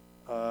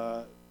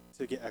 to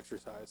get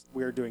exercise.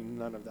 We are doing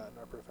none of that in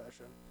our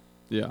profession.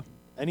 Yeah.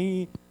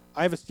 I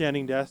have a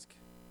standing desk.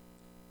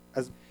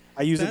 As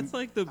I use That's it.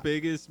 like the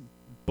biggest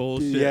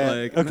bullshit. Yeah,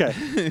 Like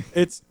okay.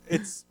 It's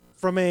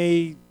from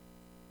you're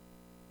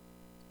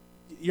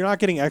not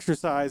getting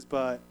exercise,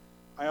 but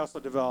I also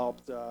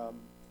developed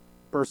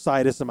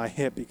bursitis in my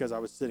hip because I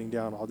was sitting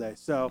down all day.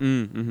 So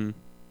mm-hmm.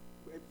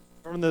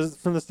 from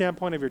the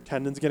standpoint of your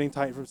tendons getting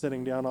tight from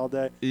sitting down all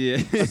day, Yeah.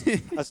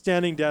 a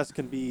standing desk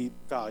can be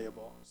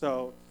valuable.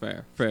 So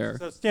Fair.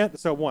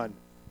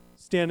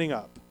 standing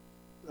up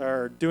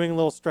or doing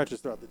little stretches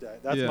throughout the day.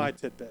 That's Yeah. my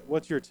tidbit.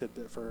 What's your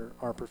tidbit for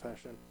our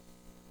profession?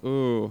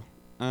 Ooh.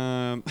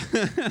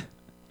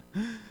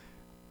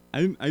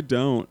 I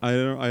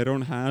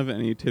don't have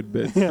any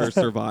tidbits Yeah. for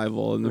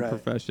survival in the Right.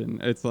 profession.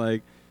 It's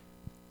like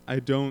I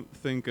don't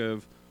think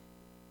of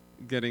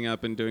getting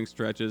up and doing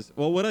stretches.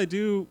 Well, what I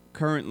do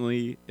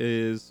currently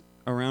is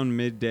around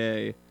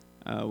midday,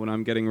 when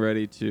I'm getting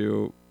ready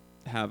to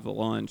have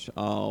lunch,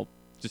 I'll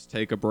just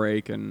take a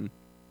break and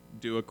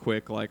do a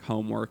quick like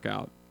home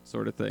workout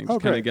sort of thing.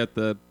 Just kind Okay.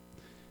 of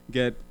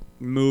get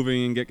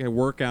moving and get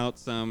work out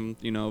some,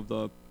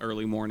 the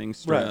early morning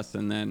stress,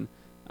 and then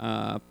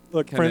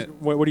Look, kinda- friends,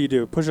 what do you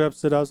do? Push-ups,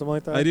 sit-ups, something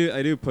like that?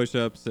 I do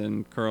push-ups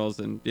and curls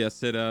and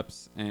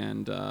sit-ups,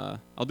 and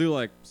I'll do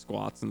like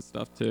squats and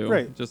stuff too.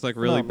 Great. Just like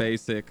really Phenomenal.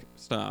 basic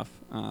stuff.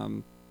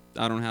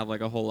 I don't have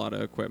like a whole lot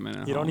of equipment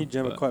at You don't home, need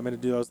gym but equipment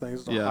to do those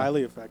things. It's Yeah.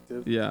 highly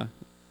effective. Yeah.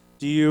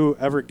 Do you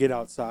ever get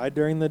outside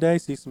during the day,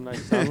 see some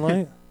nice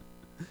sunlight?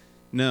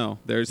 No,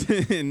 there's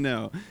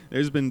no.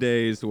 There's been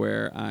days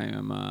where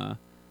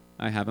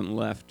I haven't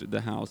left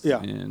the house Yeah.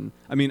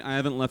 I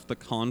haven't left the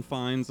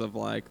confines of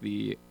like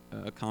the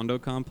condo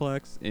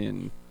complex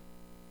in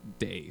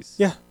days.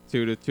 Yeah.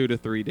 2 to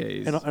 3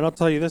 days. And I'll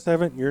tell you this,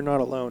 Evan, you're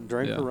not alone.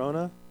 During Yeah.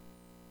 Corona,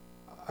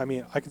 I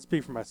mean, I can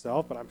speak for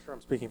myself, but I'm sure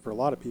I'm speaking for a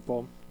lot of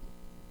people.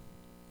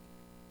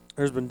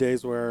 There's been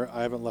days where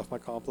I haven't left my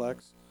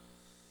complex.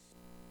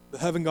 I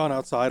haven't gone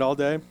outside all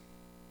day.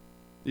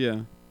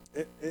 Yeah.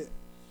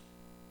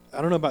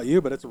 I don't know about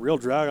you, but it's a real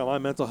drag on my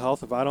mental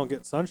health if I don't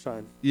get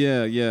sunshine.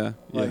 Yeah.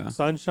 Like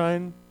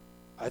sunshine,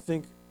 I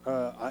think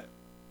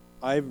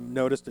I've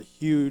noticed a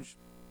huge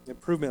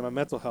improvement in my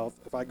mental health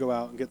if I go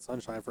out and get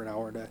sunshine for an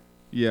hour a day.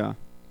 Yeah.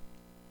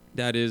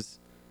 That is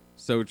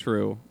so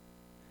true.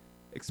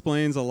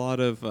 Explains a lot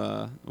of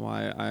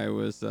why I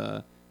was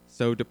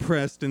so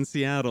depressed in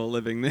Seattle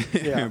living there.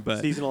 Yeah,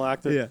 but seasonal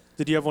active. yeah.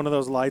 Did you have one of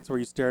those lights where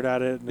you stared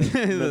at it?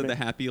 And the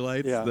happy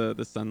lights, Yeah.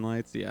 the sun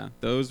lights, yeah.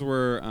 Those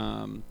were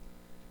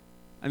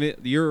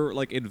you're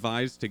like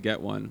advised to get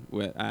one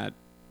at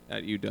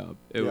UW.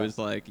 It Yeah. was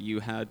like you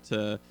had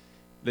to,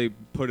 they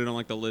put it on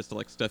like the list of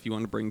like stuff you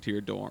want to bring to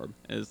your dorm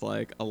as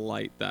like a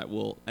light that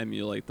will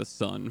emulate the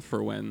sun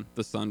for when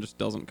the sun just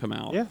doesn't come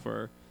out Yeah.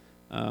 for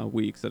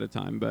weeks at a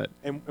time. But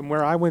and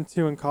where I went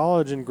to in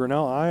college in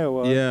Grinnell,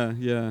 Iowa,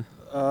 yeah.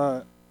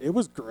 it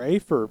was gray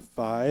for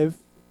 5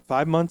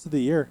 months of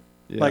the year.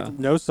 Yeah. Like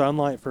no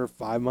sunlight for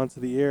 5 months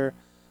of the year.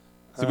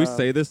 So we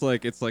say this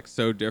like it's like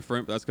so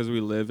different, but that's because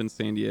we live in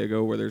San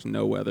Diego where there's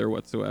no weather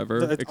whatsoever.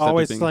 It's except it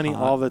always being sunny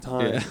hot. all the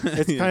time. Yeah.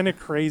 It's Yeah. kind of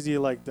crazy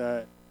like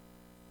that.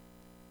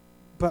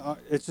 But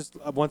it's just,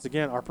 once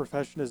again, our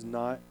profession is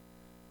not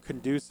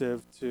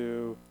conducive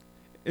to...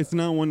 It's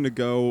not one to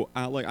go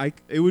out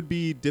like it would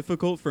be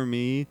difficult for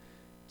me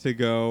to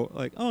go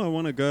like, oh, I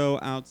want to go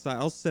outside.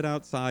 I'll sit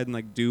outside and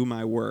like do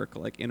my work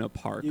like in a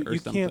park or You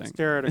something. can't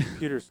stare at a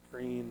computer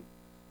screen.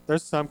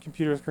 There's some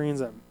computer screens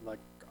that like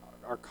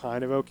are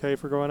kind of okay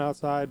for going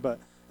outside, but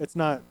it's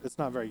not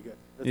very good.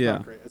 It's Yeah.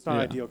 not great. It's not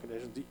Yeah. ideal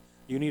conditions.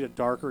 You need a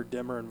darker,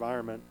 dimmer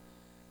environment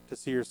to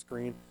see your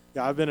screen.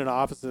 Yeah, I've been in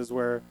offices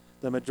where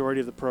the majority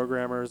of the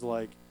programmers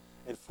like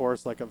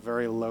enforce like a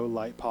very low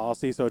light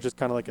policy, so it's just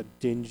kind of like a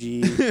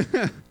dingy,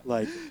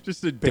 like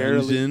Just a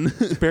barely- dungeon.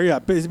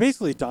 but it's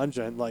basically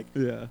dungeon, like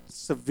Yeah.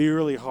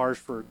 severely harsh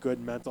for good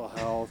mental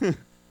health.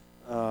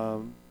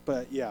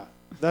 But yeah,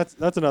 that's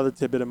another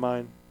tidbit of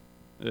mine.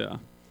 Yeah.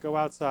 Go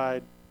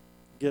outside,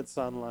 get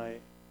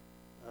sunlight.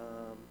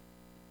 Um,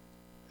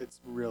 it's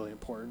really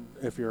important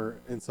if you're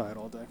inside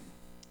all day.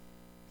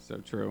 So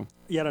true.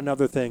 Yet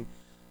another thing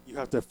you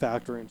have to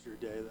factor into your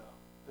day,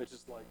 though. It's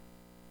just like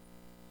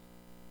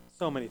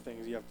so many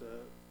things you have to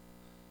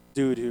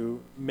do to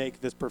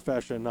make this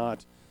profession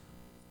not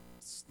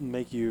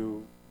make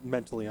you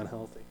mentally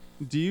unhealthy.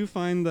 Do you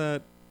find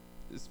that,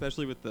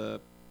 especially with the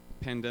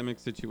pandemic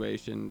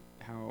situation,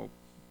 how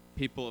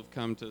people have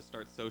come to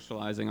start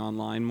socializing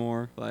online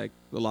more? Like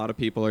a lot of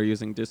people are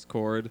using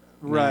Discord.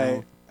 Right.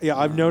 now. Yeah,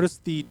 I've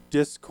noticed the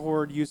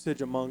Discord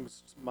usage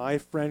amongst my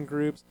friend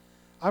groups.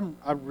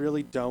 I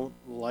really don't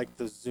like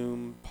the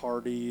Zoom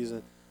parties,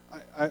 and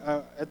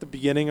I at the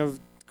beginning of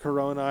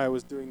Corona I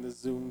was doing the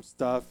Zoom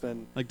stuff,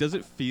 and Like, does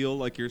it feel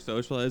like you're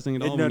socializing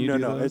at all no when you no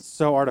do no, those? it's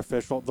so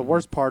artificial. The Mhm.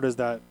 worst part is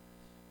that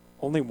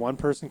only one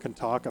person can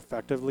talk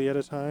effectively at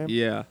a time.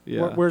 Yeah,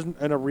 yeah. Whereas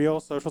in a real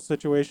social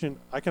situation,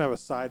 I can have a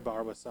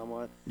sidebar with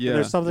someone. Yeah, And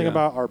there's something yeah.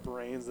 about our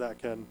brains that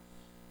can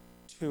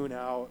tune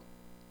out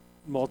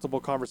multiple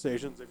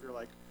conversations if you're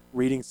like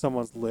reading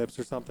someone's lips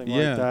or something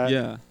yeah, like that.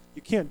 yeah.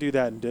 You can't do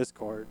that in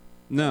Discord.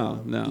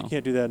 No, You no.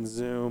 can't do that in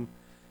Zoom.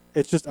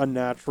 It's just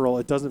unnatural.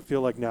 It doesn't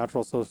feel like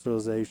natural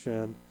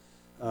socialization.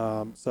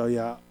 So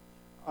yeah,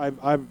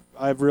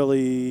 I've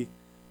really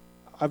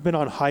I've been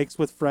on hikes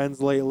with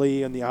friends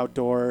lately in the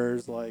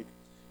outdoors, like,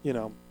 you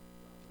know,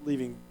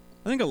 leaving.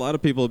 I think a lot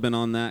of people have been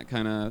on that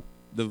kind of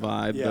the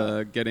vibe,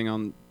 Yeah. getting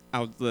on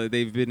out.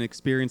 They've been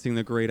experiencing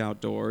the great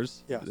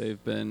outdoors. Yes.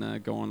 They've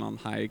been going on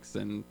hikes,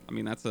 and I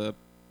mean that's a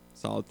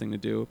solid thing to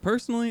do.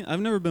 Personally,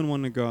 I've never been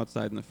one to go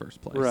outside in the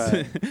first place.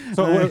 Right.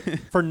 So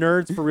for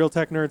nerds, for real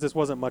tech nerds, this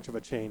wasn't much of a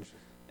change.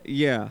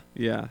 Yeah,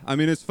 yeah. I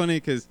mean, it's funny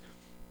because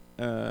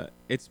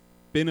it's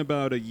been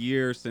about a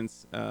year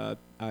since I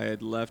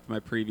had left my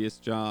previous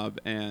job,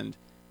 and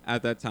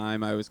at that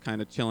time I was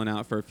kind of chilling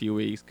out for a few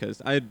weeks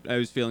because I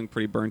was feeling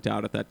pretty burnt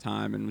out at that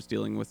time and was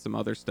dealing with some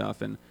other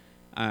stuff, and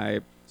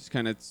I just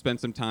kind of spent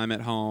some time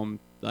at home,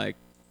 like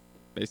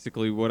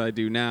basically what I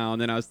do now.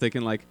 And then I was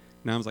thinking, like,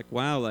 now I was like,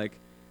 wow, like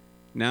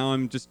now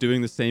I'm just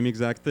doing the same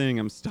exact thing.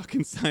 I'm stuck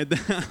inside the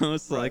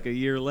house like a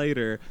year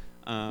later.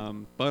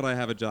 But I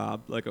have a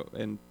job, like,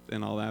 and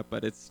all that.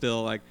 But it's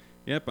still like,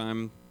 yep,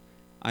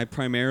 I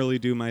primarily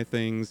do my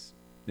things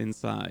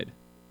inside.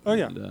 Oh,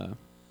 yeah. And,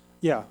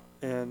 Yeah,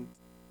 and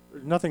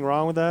there's nothing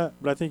wrong with that,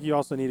 but I think you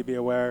also need to be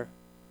aware,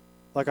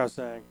 like I was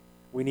saying,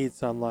 we need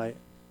sunlight,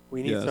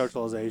 we need Yes.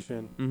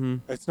 socialization. mm-hmm.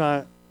 It's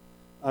not,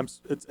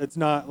 it's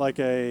not like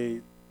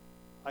I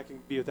can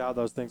be without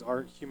those things.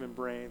 Our human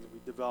brains, we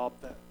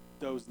developed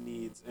those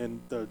needs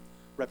in the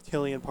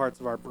reptilian parts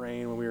of our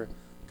brain when we were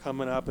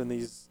coming up in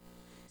these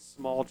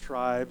small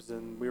tribes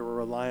and we were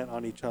reliant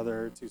on each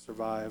other to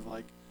survive.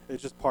 Like,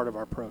 it's just part of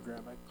our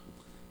programming.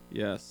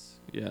 Yes,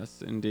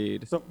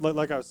 indeed. So,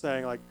 like I was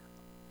saying, like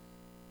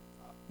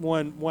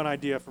one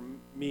idea from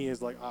me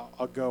is like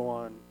I'll go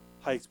on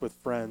hikes with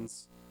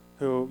friends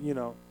who, you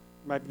know,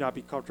 might not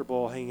be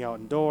comfortable hanging out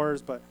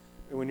indoors, but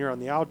when you're on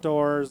the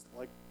outdoors,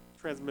 like,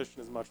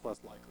 transmission is much less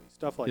likely.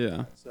 Stuff like Yeah.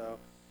 that. So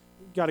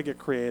you got to get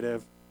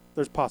creative.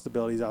 There's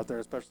possibilities out there,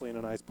 especially in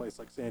a nice place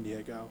like San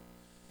Diego.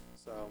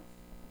 So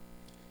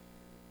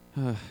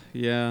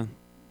Yeah,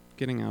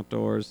 getting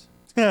outdoors.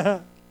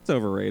 yeah, It's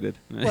overrated.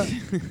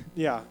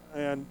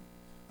 and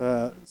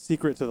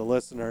secret to the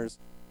listeners,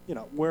 you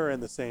know, we're in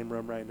the same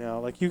room right now.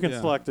 Like, you can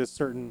Yeah. select a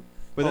certain.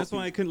 But that's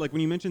healthy- why I couldn't, like,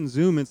 when you mentioned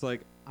Zoom, it's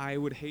like, I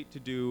would hate to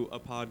do a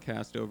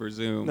podcast over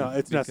Zoom. No,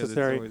 it's because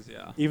necessary. always,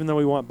 yeah. Even though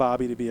we want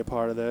Bobby to be a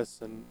part of this,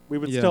 and we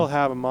would Yeah. still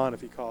have him on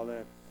if he called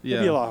in. Yeah.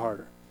 It'd be a lot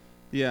harder.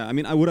 Yeah, I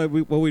mean,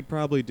 what we'd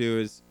probably do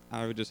is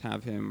I would just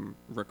have him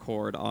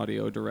record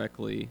audio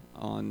directly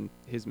on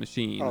his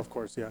machine, Oh, of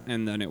course, yeah.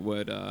 and then it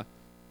would,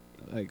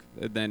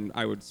 then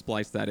I would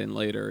splice that in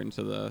later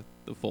into the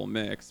full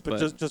mix.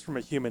 But just from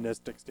a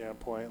humanistic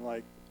standpoint,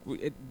 like,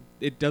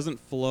 It doesn't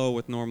flow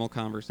with normal no,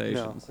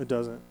 conversations. it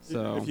doesn't.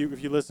 So- If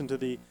you listen to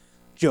the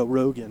Joe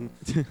Rogan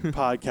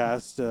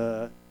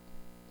podcast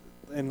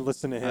and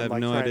listen to him, I have like,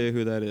 no try and- idea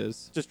who that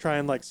is. just try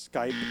and like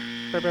Skype,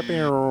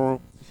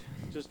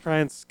 just try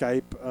and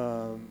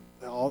Skype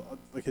all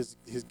like his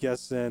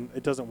guests in.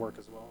 It doesn't work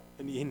as well,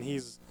 and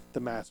he's the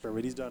master of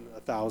it. He's done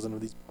 1,000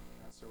 of these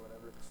podcasts or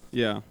whatever.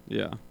 Yeah.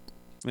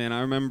 Man,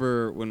 I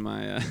remember when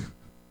my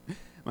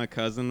my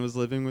cousin was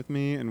living with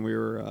me, and we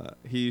were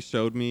he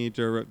showed me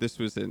this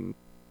was in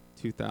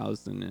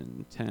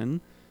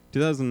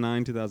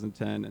 2009,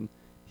 2010, and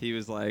he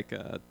was like,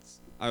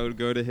 I would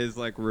go to his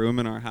like room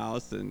in our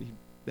house, and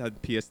he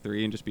had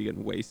PS3 and just be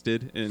getting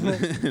wasted and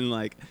and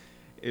like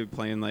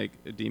playing like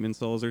Demon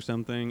Souls or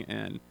something,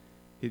 and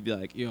he'd be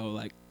like, yo,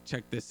 like,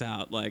 check this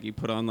out. Like, he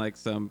put on like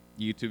some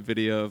YouTube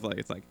video of like,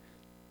 it's like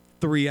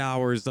 3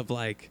 hours of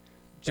like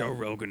Joe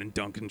Rogan and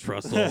Duncan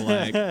Trussell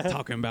like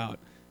talking about,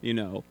 you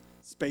know,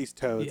 Space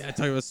Toads. yeah,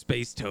 talking about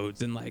space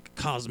toads and like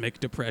cosmic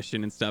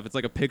depression and stuff. It's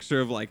like a picture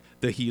of like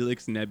the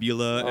Helix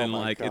Nebula, Oh and my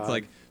like it's God.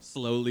 like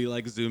slowly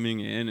like zooming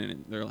in,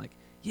 and they're like,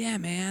 yeah,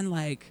 man,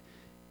 like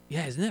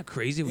Yeah, isn't that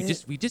crazy?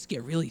 We just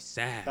get really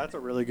sad. That's a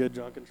really good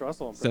Duncan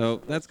Trussell impression.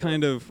 So that's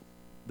kind of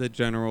the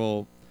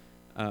general.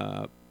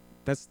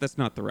 That's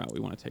not the route we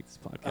want to take this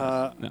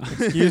podcast. No.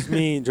 Excuse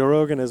me, Joe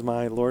Rogan is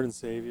my Lord and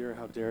Savior.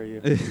 How dare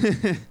you?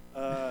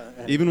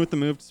 Even with the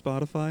move to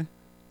Spotify.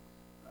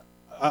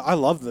 I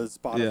love the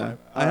Spotify. Yeah,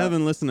 I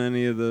haven't listened to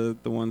any of the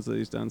ones that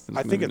he's done since.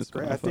 I think moving it's to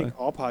great. Spotify. I think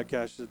all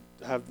podcasts should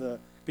have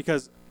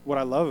because what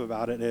I love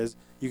about it is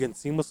you can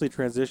seamlessly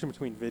transition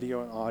between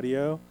video and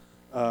audio.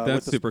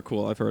 That's super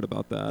cool. I've heard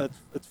about that.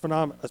 It's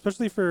phenomenal,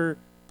 especially for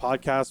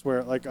podcasts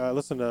where I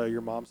listen to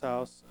Your Mom's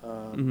House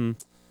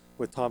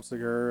with Tom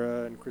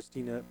Segura and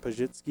Christina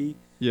Pajitsky.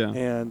 Yeah,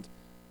 and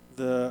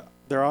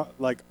they're all,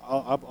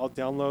 I'll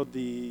download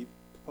the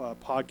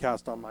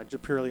podcast on my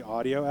purely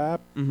audio app,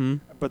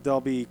 but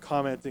they'll be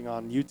commenting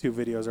on YouTube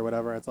videos or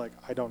whatever. And it's like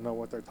I don't know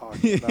what they're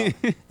talking about.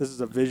 This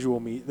is a visual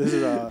This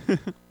is a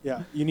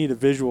you need a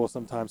visual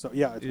sometimes. So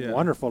it's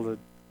wonderful to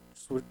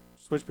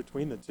switch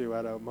between the two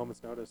at a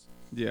moment's notice.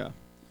 Yeah.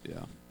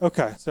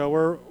 Okay,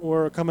 so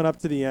we're coming up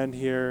to the end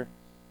here.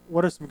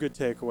 What are some good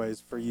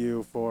takeaways for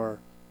you for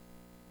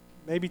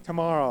maybe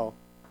tomorrow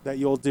that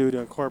you'll do to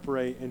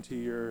incorporate into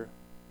your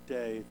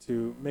day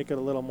to make it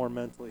a little more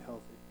mentally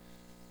healthy?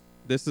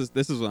 This is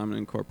what I'm gonna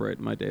incorporate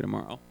in my day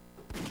tomorrow.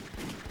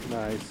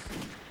 Nice.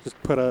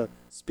 Just put a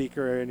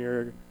speaker in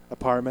your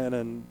apartment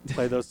and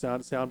play those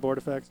soundboard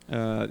effects.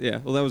 Yeah.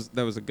 Well,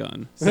 that was a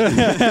gun.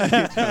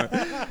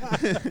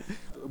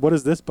 What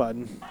is this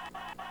button?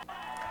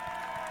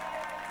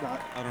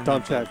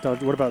 Don't check.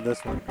 That. What about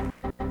this one?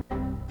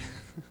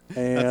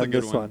 And That's a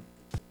good this one. one.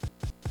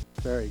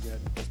 Very good,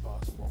 if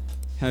possible.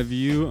 Have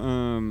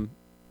you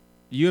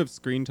you have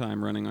screen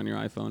time running on your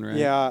iPhone, right?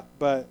 Yeah,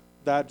 but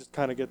that just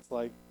kind of gets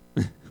like,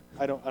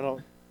 I don't.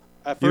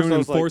 At first You don't I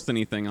was enforce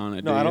anything on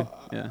it, no, do I you? don't.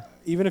 Yeah.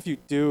 Even if you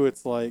do,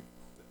 it's like,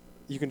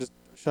 you can just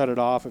shut it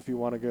off if you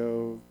want to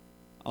go.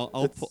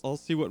 I'll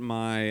see what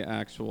my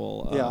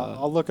actual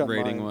I'll look up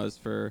rating mine. was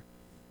for.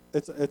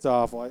 It's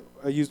awful.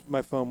 I use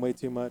my phone way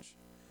too much.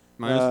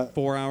 Mine is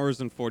 4 hours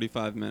and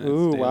 45 minutes.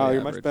 Ooh, daily wow, you're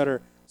average. much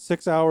better.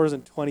 6 hours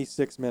and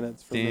 26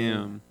 minutes for me.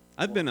 Damn.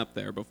 I've been up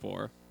there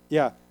before.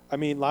 Yeah, I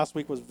mean, last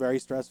week was very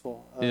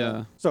stressful.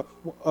 Yeah. So,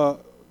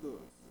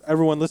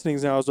 everyone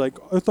listening now is like,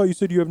 I thought you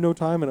said you have no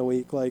time in a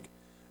week. Like,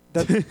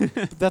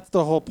 that's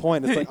the whole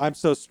point. It's like I'm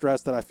so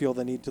stressed that I feel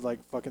the need to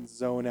like fucking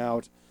zone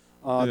out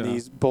on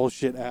these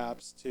bullshit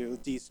apps to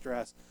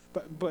de-stress.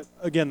 But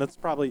again, that's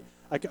probably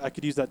I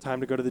could use that time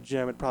to go to the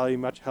gym. It'd probably be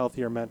much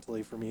healthier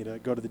mentally for me to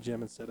go to the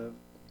gym instead of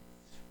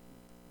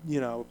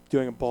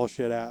doing a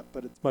bullshit app.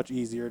 But it's much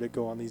easier to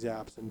go on these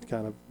apps and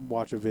kind of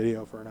watch a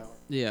video for an hour.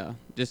 Yeah.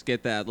 Just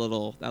get that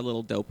little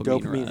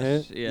dopamine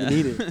rush. Hit. Yeah.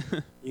 You need it.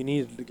 You need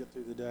it to get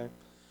through the day.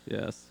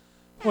 Yes.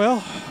 Well,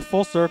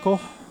 full circle.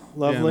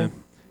 Lovely. Yeah,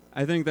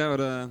 I think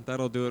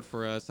that'll do it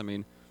for us. I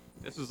mean,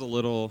 this was a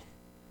little,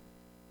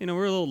 we're a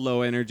little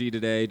low energy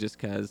today just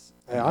because.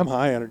 Hey, I'm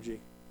high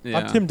energy. Yeah.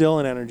 I'm Tim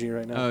Dillon energy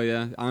right now. Oh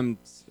yeah,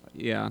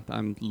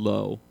 I'm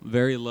low,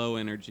 very low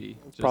energy.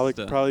 Probably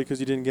because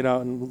you didn't get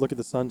out and look at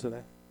the sun today.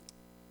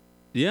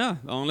 Yeah,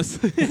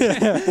 honestly,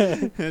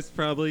 that's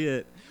probably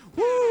it.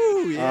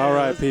 Woo! Yeah, all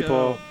right, let's people.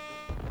 go.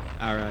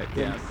 All right,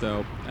 yeah.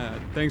 So,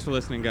 thanks for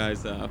listening,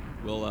 guys.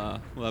 We'll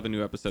have a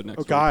new episode next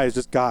week. Guys,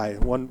 just guy.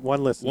 One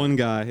listener. One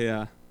guy.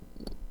 Yeah.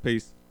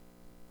 Peace.